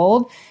 13 years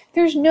old,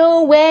 there's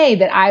no way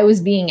that I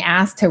was being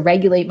asked to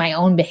regulate my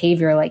own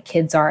behavior like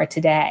kids are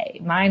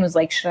today. Mine was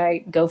like, should I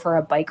go for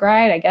a bike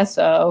ride? I guess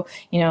so.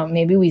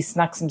 Maybe we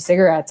snuck some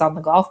cigarettes on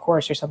the golf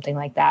course or something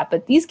like that.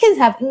 But these kids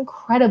have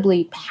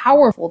incredibly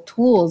powerful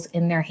tools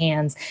in their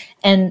hands,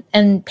 and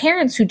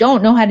parents who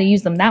don't know how to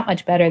use them that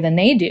much better than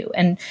they do.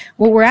 And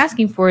what we're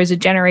asking for is a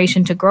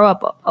generation to grow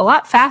up a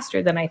lot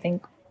faster than I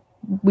think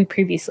we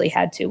previously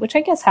had to, which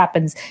I guess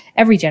happens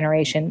every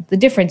generation. The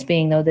difference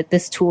being, though, that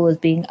this tool is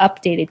being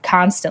updated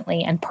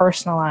constantly and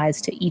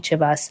personalized to each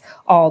of us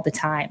all the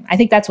time. I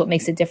think that's what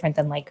makes it different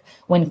than like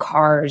when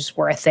cars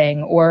were a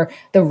thing or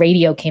the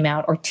radio came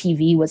out or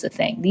TV was a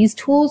thing. These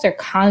tools are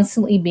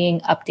constantly being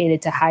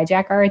updated to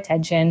hijack our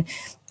attention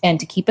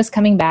and to keep us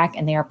coming back,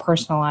 and they are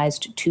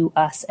personalized to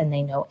us, and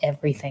they know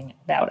everything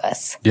about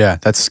us. Yeah,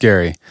 that's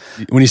scary.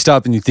 When you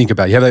stop and you think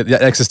about it, you have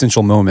that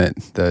existential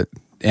moment that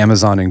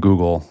Amazon and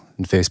Google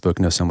and Facebook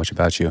know so much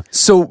about you.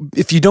 So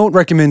if you don't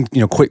recommend,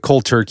 quit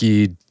cold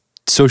turkey,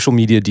 social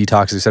media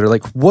detox, et cetera,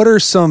 like what are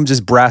some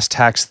just brass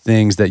tacks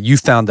things that you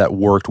found that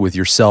worked with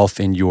yourself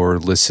and your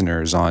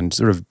listeners on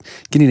sort of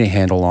getting a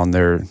handle on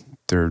their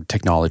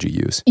technology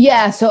use?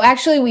 Yeah. So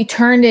actually we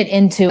turned it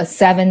into a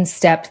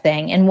 7-step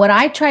thing. And what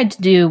I tried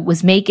to do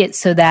was make it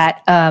so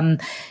that,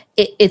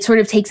 it sort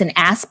of takes an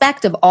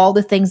aspect of all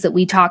the things that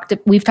we've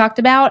talked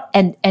about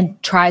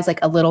and tries like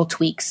a little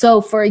tweak.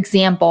 So for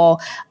example,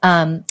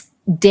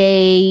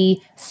 day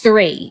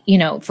 3,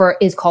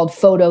 is called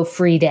photo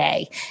free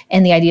day.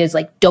 And the idea is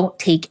like, don't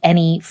take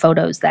any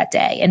photos that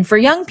day. And for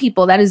young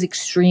people, that is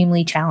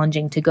extremely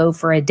challenging to go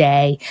for a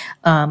day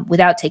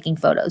without taking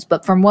photos.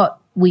 But from what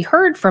we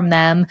heard from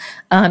them,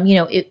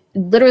 it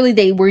literally,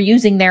 they were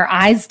using their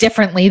eyes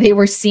differently. They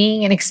were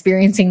seeing and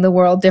experiencing the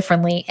world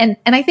differently. And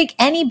I think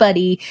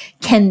anybody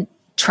can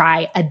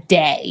try a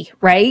day,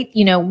 right?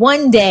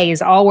 One day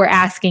is all we're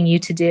asking you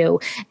to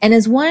do. And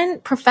as one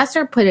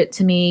professor put it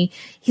to me,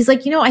 he's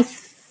like, I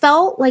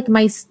felt like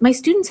my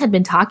students had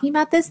been talking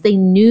about this. They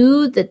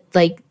knew that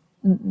like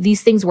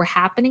these things were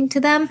happening to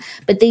them,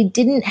 but they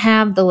didn't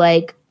have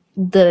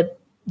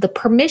the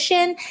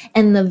permission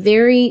and the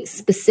very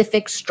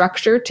specific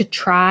structure to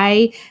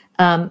try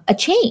a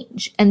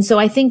change. And so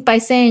I think by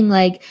saying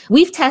like,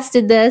 we've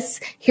tested this,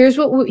 here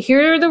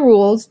are the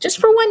rules, just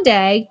for one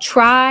day,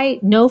 try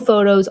no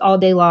photos all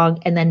day long,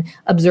 and then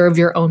observe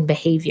your own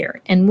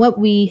behavior. And what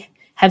we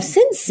have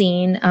since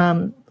seen,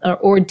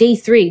 or day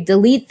 3,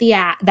 delete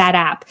that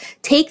app.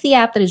 Take the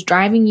app that is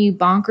driving you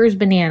bonkers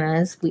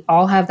bananas. We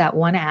all have that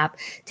one app.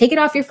 Take it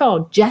off your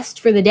phone just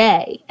for the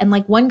day. And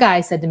like one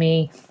guy said to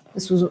me,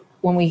 this was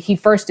when he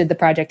first did the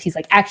project, he's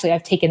like, actually,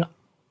 I've taken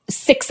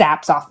 6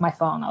 apps off my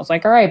phone. I was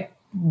like, all right,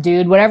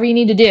 dude, whatever you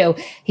need to do.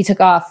 He took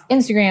off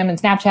Instagram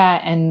and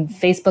Snapchat and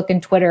Facebook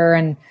and Twitter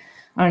and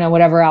I don't know,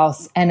 whatever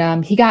else.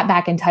 And he got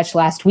back in touch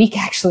last week,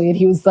 actually. And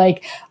he was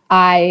like,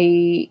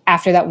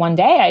 after that one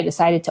day, I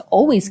decided to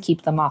always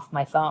keep them off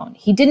my phone.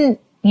 He didn't,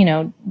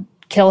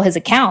 kill his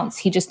accounts.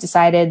 He just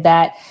decided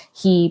that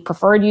he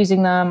preferred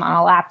using them on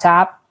a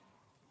laptop,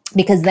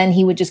 because then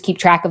he would just keep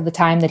track of the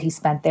time that he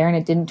spent there and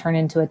it didn't turn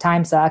into a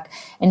time suck.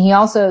 And he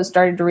also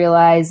started to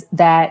realize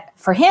that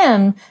for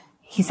him,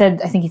 I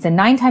think he said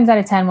 9 times out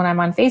of 10 when I'm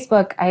on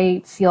Facebook,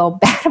 I feel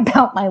bad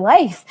about my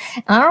life.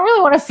 And I don't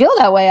really want to feel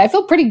that way. I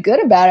feel pretty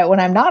good about it when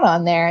I'm not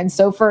on there. And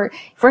so for him,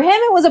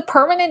 it was a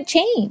permanent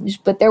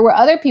change. But there were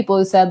other people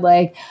who said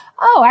like,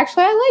 oh,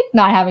 actually, I like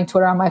not having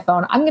Twitter on my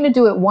phone. I'm going to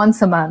do it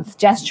once a month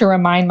just to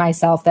remind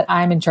myself that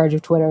I'm in charge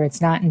of Twitter.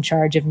 It's not in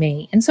charge of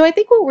me. And so I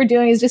think what we're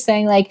doing is just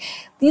saying like,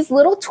 these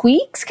little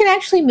tweaks can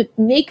actually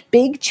make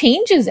big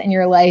changes in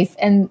your life.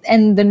 And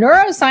the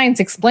neuroscience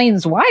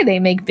explains why they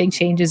make big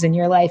changes in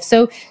your life.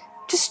 So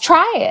just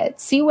try it.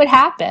 See what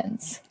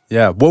happens.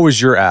 Yeah. What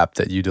was your app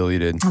that you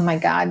deleted? Oh my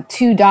God.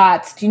 2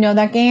 Dots. Do you know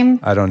that game?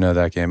 I don't know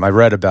that game. I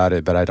read about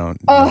it, but I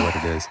don't know what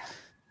it is.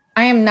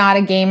 I am not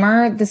a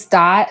gamer. This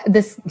dots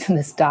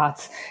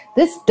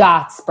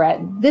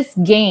spread. This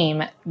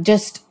game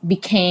just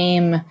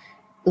became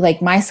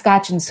like my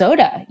scotch and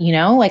soda,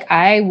 like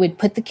I would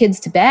put the kids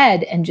to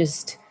bed and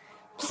just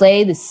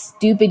play this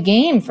stupid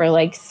game for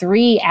like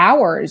 3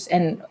 hours.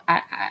 And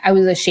I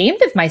was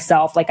ashamed of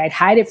myself. Like I'd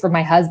hide it from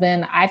my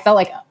husband. I felt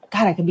like,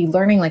 God, I could be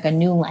learning like a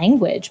new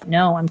language.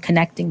 No, I'm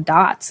connecting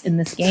dots in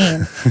this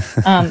game.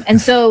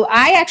 And so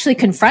I actually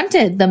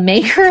confronted the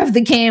maker of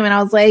the game and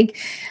I was like,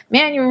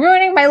 man, you're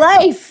ruining my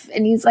life.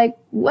 And he's like,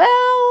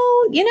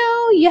 well,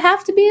 you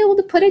have to be able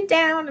to put it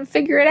down and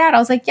figure it out. I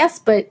was like, yes,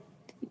 but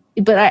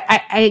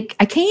I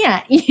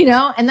can't,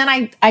 and then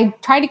I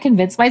tried to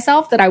convince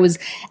myself that I was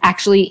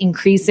actually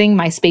increasing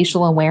my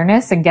spatial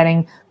awareness and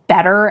getting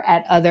better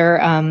at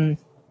other,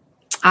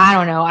 I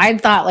don't know. I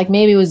thought like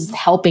maybe it was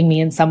helping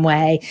me in some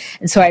way.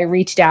 And so I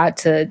reached out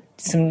to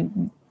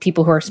some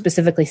people who are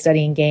specifically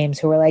studying games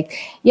who were like,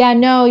 yeah,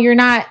 no, you're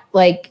not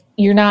like,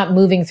 you're not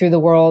moving through the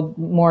world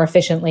more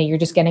efficiently. You're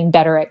just getting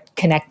better at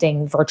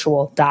connecting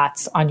virtual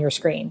dots on your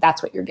screen.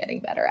 That's what you're getting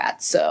better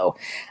at. So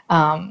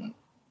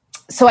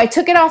I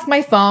took it off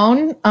my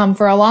phone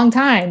for a long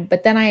time,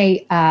 but then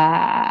I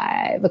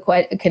have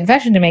a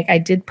confession to make. I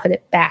did put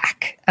it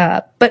back,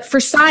 but for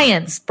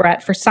science,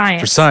 Brett, for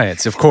science. For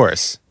science, of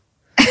course.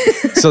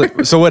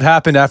 So what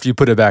happened after you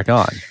put it back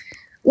on?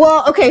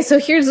 Well, okay, so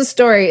here's the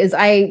story. Is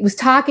I was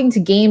talking to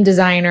game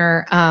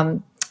designer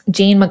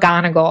Jane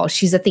McGonigal.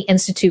 She's at the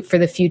Institute for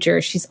the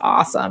Future. She's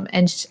awesome.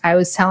 And I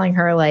was telling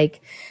her,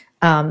 like,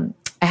 I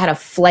had a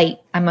flight.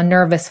 I'm a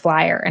nervous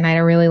flyer, and I had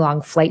a really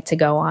long flight to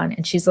go on.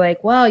 And she's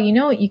like, well, you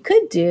know what you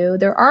could do?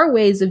 There are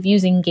ways of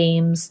using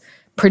games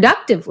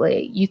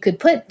productively. You could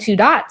put 2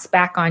 dots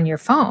back on your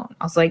phone.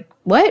 I was like,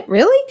 what?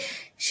 Really?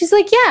 She's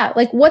like, yeah,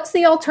 like, what's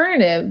the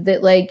alternative?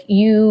 That, like,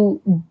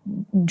 you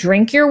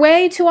drink your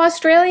way to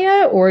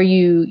Australia, or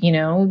you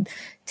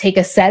take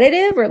a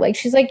sedative, or, like,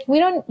 she's like,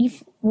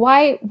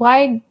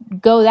 why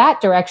go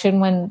that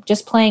direction when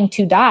just playing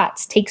 2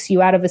 dots takes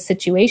you out of a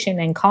situation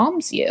and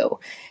calms you?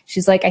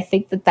 She's like, I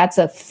think that that's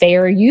a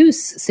fair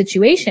use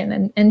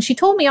situation. And she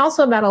told me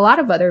also about a lot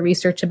of other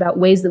research about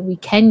ways that we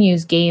can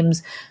use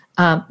games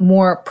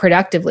more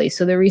productively.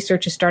 So the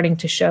research is starting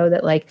to show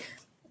that, like,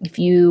 if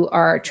you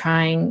are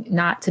trying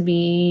not to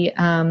be,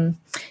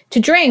 to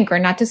drink or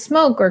not to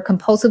smoke or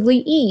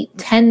compulsively eat,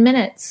 10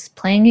 minutes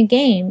playing a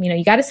game,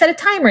 you got to set a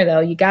timer though.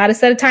 You got to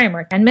set a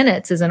timer. 10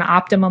 minutes is an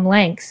optimum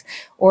length.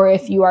 Or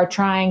if you are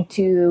trying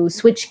to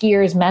switch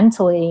gears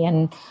mentally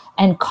and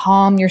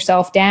calm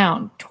yourself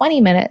down, 20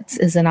 minutes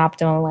is an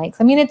optimum length.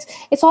 I mean,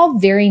 it's all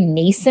very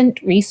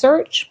nascent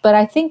research, but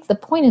I think the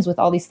point is with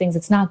all these things,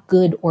 it's not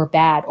good or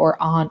bad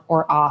or on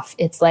or off.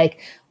 It's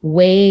like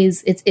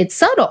ways, it's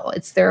subtle.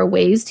 There are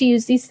ways to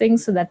use these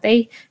things so that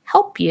they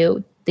help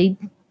you. They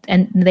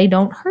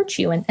don't hurt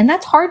you. And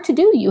that's hard to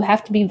do. You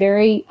have to be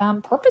very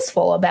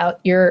purposeful about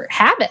your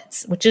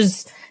habits, which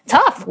is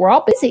tough. We're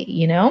all busy,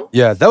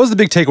 Yeah, that was the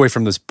big takeaway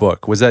from this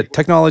book, was that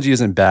technology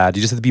isn't bad.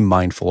 You just have to be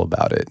mindful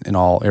about it in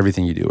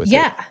everything you do with it.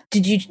 Yeah.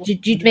 Did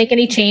you make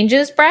any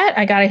changes, Brett?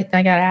 I gotta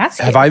ask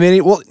you. Have I made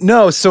any? Well,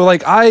 no. So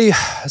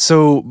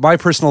my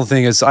personal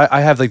thing is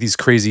I have like these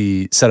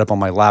crazy setup on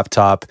my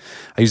laptop.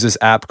 I use this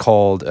app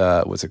called,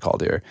 what's it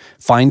called here?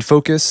 Find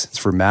Focus. It's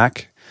for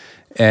Mac.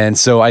 And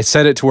so I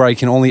set it to where I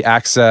can only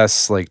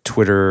access like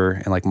Twitter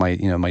and like my,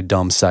 my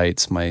dumb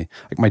sites, my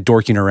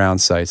dorking around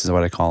sites is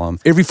what I call them.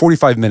 Every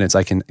 45 minutes,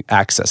 I can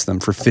access them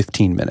for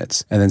 15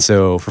 minutes. And then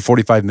so for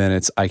 45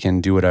 minutes, I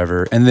can do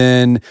whatever. And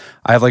then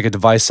I have like a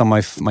device on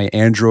my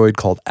Android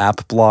called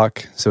App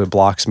Block. So it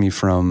blocks me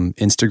from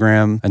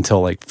Instagram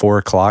until like 4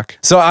 o'clock.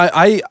 So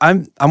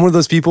I'm one of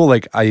those people,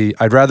 like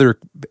I'd rather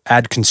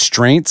add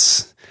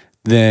constraints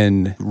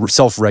than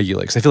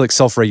self-regulate, because I feel like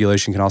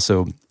self-regulation can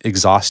also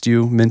exhaust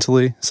you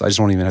mentally, so I just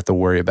won't even have to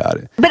worry about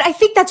it. But I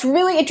think that's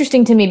really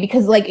interesting to me,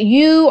 because like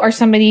you are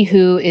somebody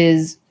who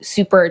is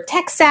super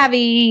tech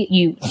savvy,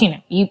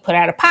 you put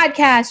out a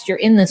podcast, you're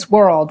in this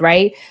world,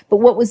 right?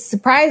 But what was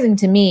surprising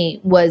to me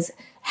was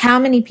how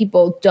many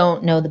people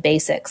don't know the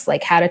basics,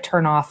 like how to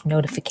turn off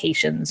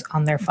notifications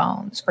on their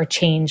phones or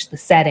change the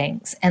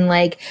settings. And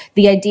like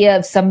the idea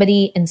of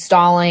somebody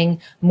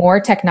installing more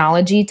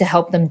technology to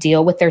help them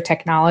deal with their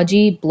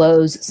technology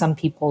blows some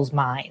people's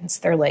minds.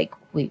 They're like,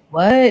 wait,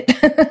 what?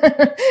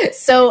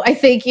 So I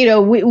think,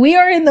 we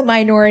are in the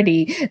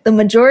minority. The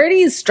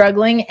majority is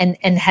struggling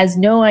and has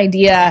no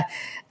idea.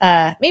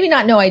 Maybe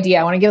not no idea,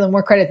 I want to give them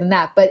more credit than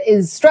that, but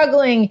is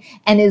struggling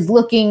and is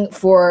looking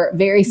for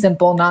very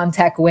simple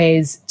non-tech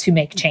ways to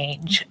make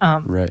change.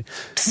 Right.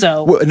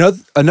 So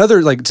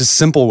another like just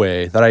simple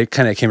way that I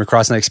kind of came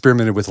across and I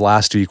experimented with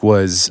last week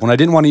was when I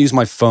didn't want to use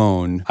my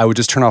phone, I would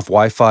just turn off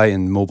Wi-Fi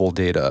and mobile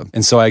data.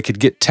 And so I could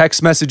get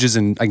text messages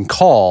and I can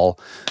call,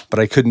 but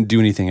I couldn't do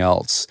anything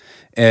else.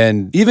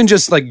 And even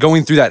just like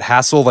going through that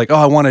hassle of like, oh,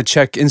 I want to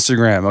check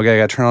Instagram. Okay, I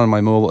got to turn on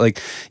my mobile.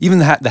 Like even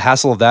the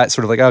hassle of that,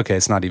 sort of like, okay,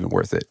 it's not even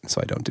worth it.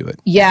 So I don't do it.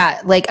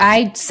 Yeah, like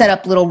I set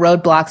up little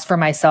roadblocks for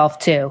myself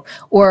too.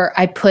 Or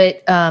I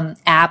put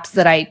apps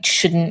that I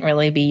shouldn't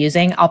really be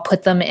using. I'll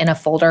put them in a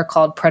folder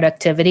called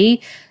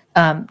productivity,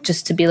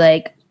 just to be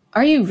like,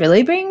 are you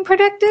really being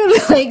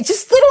productive? Like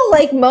just little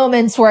like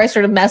moments where I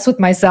sort of mess with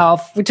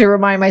myself to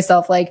remind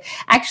myself like,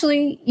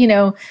 actually,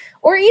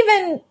 or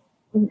even...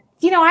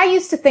 I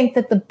used to think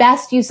that the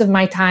best use of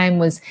my time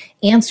was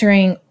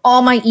answering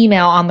all my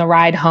email on the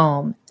ride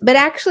home. But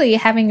actually,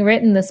 having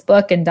written this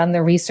book and done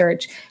the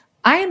research,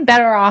 I am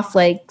better off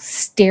like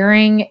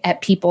staring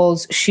at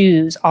people's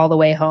shoes all the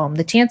way home.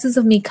 The chances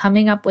of me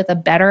coming up with a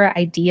better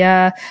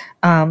idea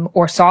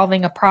or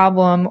solving a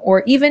problem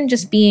or even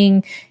just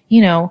being,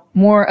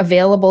 more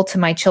available to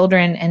my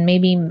children and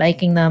maybe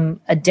making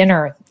them a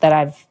dinner that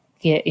I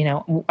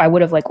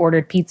would have like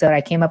ordered pizza.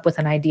 I came up with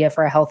an idea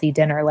for a healthy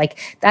dinner.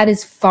 Like that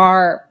is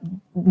far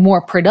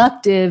more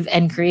productive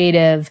and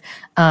creative.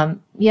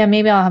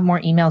 Maybe I'll have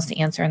more emails to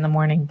answer in the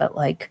morning, but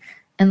like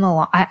in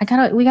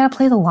the we gotta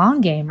play the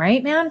long game,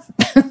 right, man?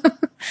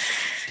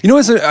 You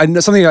know,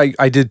 something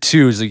I did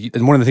too is like,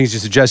 and one of the things you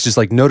suggest is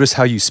like notice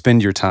how you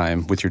spend your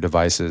time with your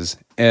devices.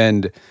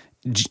 And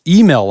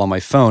email on my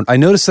phone, I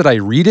notice that I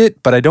read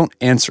it, but I don't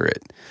answer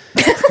it.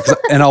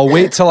 And I'll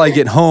wait till I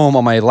get home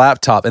on my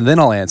laptop and then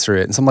I'll answer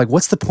it. And so I'm like,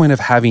 what's the point of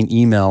having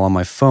email on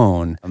my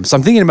phone? So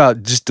I'm thinking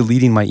about just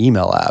deleting my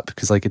email app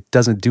because like it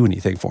doesn't do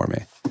anything for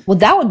me. Well,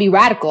 that would be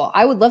radical.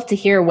 I would love to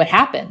hear what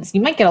happens.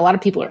 You might get a lot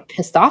of people who are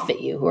pissed off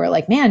at you who are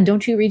like, man,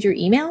 don't you read your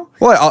email?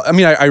 Well,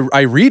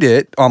 I read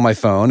it on my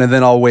phone and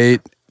then I'll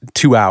wait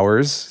 2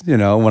 hours,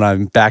 when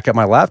I'm back at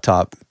my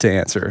laptop to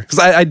answer. Because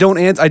I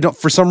don't,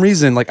 for some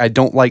reason, like I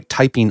don't like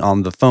typing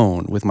on the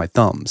phone with my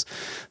thumbs.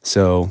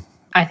 So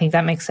I think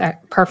that makes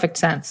perfect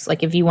sense.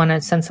 Like if you want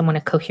to send someone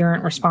a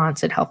coherent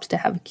response, it helps to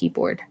have a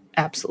keyboard.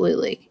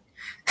 Absolutely.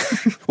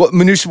 Well,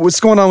 Manoush, what's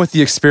going on with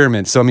the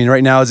experiment? So,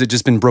 right now, has it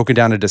just been broken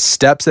down into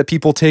steps that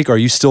people take? Or are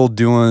you still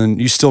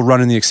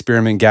running the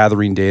experiment,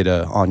 gathering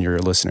data on your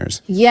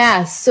listeners?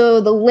 Yeah.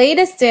 So the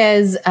latest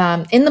is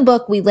in the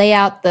book, we lay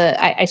out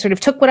I sort of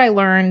took what I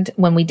learned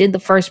when we did the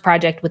first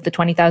project with the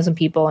 20,000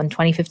 people in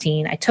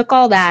 2015. I took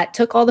all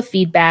the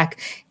feedback,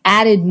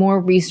 added more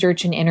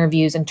research and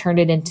interviews and turned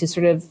it into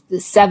sort of the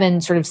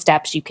 7 sort of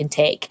steps you can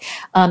take.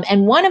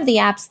 And one of the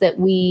apps that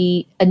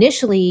we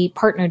initially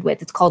partnered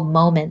with, it's called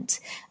Moment.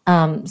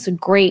 It's a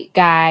great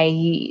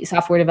guy,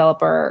 software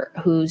developer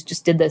who's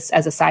just did this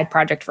as a side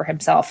project for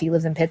himself. He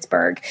lives in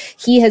Pittsburgh.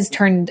 He's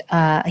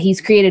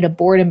created a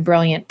Boredom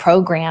Brilliant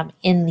program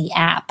in the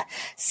app.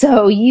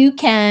 So you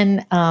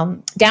can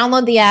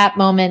download the app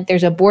Moment.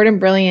 There's a Boredom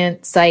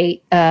Brilliant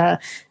site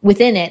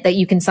within it that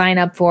you can sign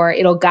up for.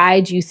 It'll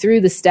guide you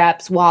through the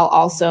steps while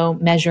also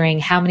measuring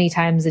how many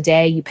times a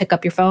day you pick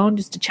up your phone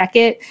just to check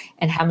it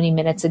and how many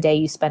minutes a day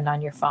you spend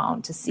on your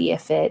phone to see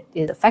if it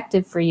is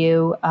effective for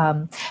you.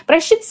 But I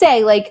should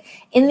say, like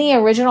in the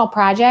original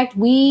project,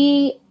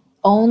 we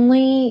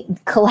only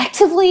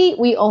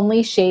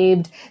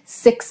shaved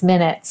 6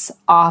 minutes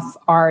off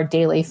our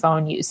daily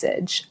phone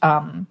usage.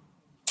 And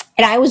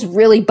I was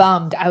really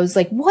bummed. I was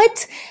like,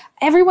 what?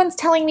 Everyone's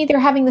telling me they're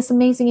having this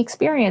amazing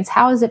experience.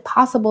 How is it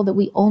possible that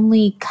we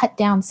only cut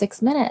down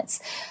 6 minutes?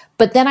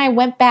 But then I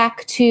went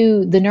back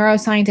to the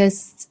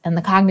neuroscientists and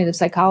the cognitive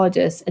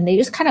psychologists, and they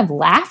just kind of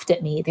laughed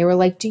at me. They were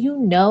like, do you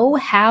know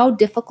how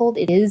difficult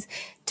it is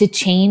to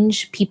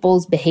change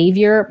people's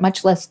behavior,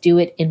 much less do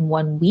it in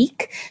 1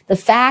 week? The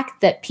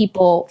fact that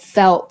people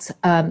felt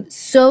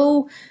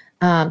so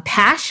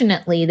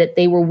passionately that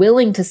they were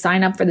willing to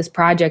sign up for this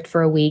project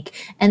for a week,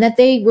 and that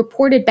they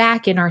reported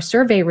back in our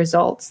survey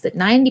results that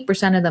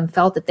 90% of them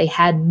felt that they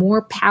had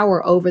more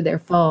power over their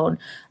phone.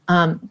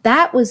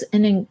 That was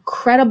an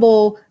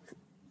incredible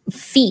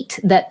feat,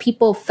 that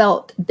people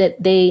felt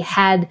that they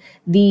had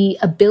the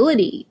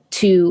ability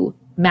to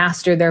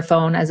master their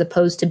phone as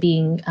opposed to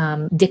being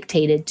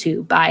dictated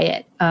to by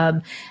it.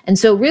 And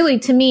so really,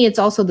 to me, it's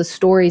also the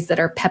stories that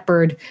are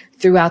peppered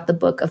throughout the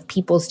book of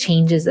people's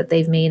changes that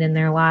they've made in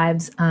their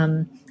lives.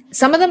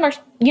 Some of them are,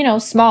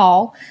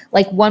 small.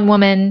 Like one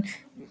woman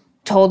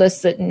told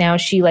us that now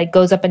she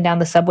goes up and down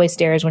the subway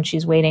stairs when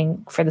she's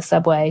waiting for the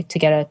subway to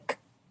get a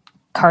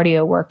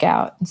cardio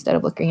workout instead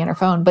of looking at her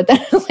phone. But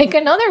then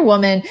another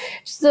woman,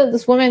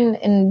 this woman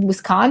in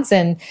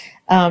Wisconsin,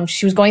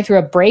 she was going through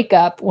a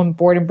breakup when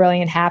Boredom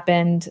Brilliant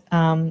happened,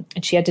 and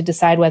she had to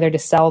decide whether to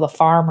sell the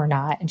farm or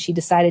not. And she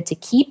decided to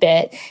keep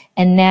it.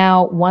 And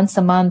now once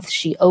a month,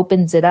 she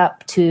opens it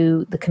up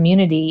to the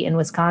community in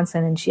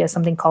Wisconsin. And she has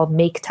something called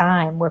Make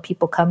Time, where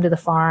people come to the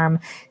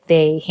farm,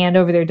 they hand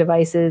over their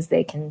devices,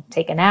 they can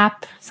take a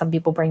nap. Some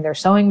people bring their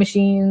sewing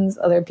machines,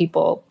 other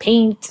people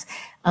paint.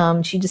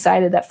 She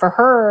decided that for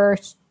her,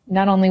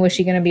 not only was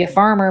she going to be a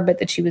farmer, but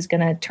that she was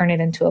going to turn it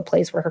into a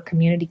place where her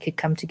community could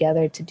come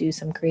together to do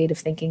some creative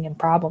thinking and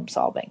problem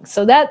solving.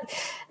 So that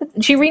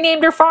she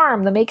renamed her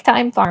farm the Make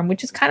Time Farm,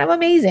 which is kind of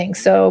amazing.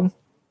 So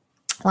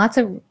lots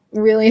of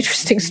really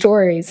interesting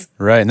stories.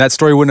 Right. And that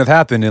story wouldn't have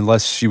happened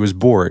unless she was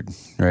bored,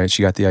 right?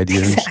 She got the idea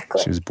Exactly.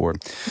 and she was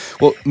bored.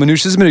 Well,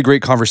 Manoush, this has been a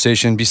great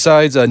conversation.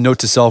 Besides Note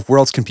to Self, where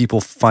else can people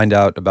find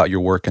out about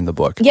your work in the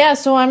book? Yeah,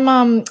 so I'm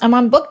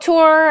on book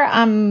tour.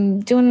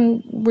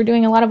 We're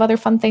doing a lot of other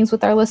fun things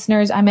with our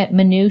listeners. I'm at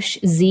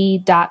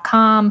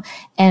manoushz.com,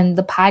 and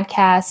the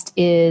podcast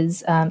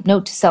is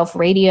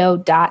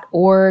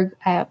notetoselfradio.org.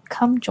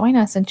 Come join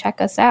us and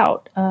check us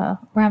out.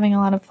 We're having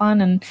a lot of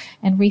fun and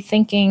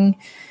rethinking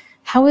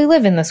how we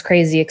live in this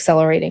crazy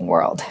accelerating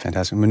world.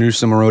 Fantastic. Manoush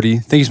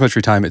Zomorodi, thank you so much for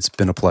your time. It's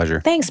been a pleasure.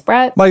 Thanks,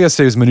 Brett. My guest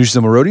today is Manoush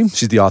Zomorodi.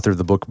 She's the author of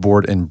the book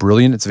Bored and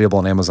Brilliant. It's available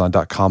on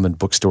Amazon.com and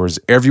bookstores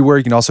everywhere.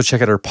 You can also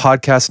check out her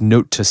podcast,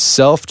 Note to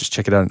Self. Just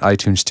check it out on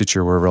iTunes,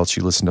 Stitcher, wherever else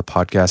you listen to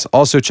podcasts.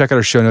 Also, check out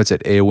our show notes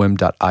at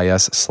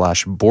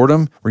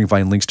aom.is/boredom, where you can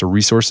find links to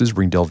resources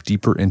where you can delve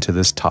deeper into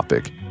this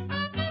topic.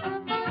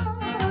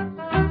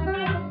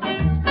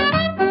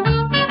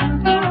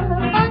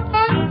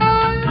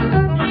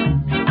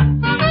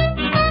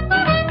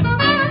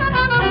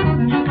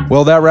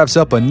 Well, that wraps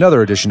up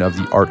another edition of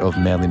the Art of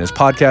Manliness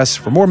podcast.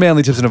 For more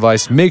manly tips and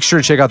advice, make sure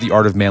to check out the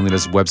Art of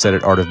Manliness website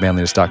at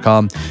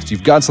artofmanliness.com. If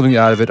you've got something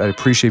out of it, I'd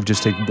appreciate if you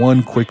just take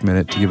 1 quick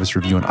minute to give us a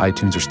review on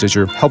iTunes or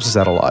Stitcher. Helps us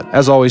out a lot.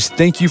 As always,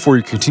 thank you for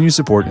your continued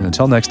support, and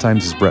until next time,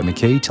 this is Brett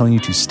McKay telling you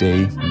to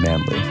stay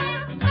manly.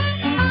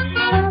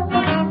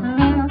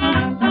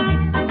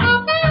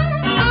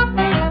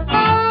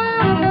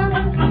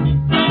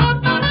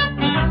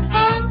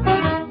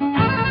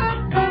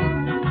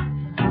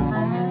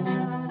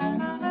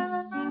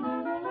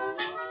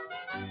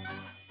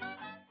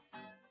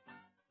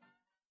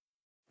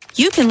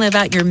 You can live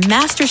out your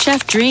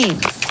MasterChef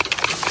dreams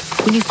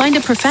when you find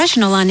a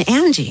professional on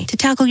Angie to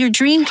tackle your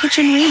dream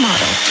kitchen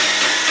remodel.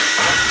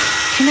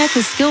 Connect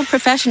with skilled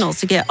professionals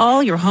to get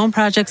all your home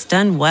projects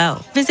done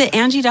well. Visit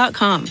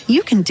Angie.com.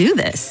 You can do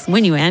this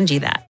when you Angie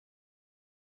that.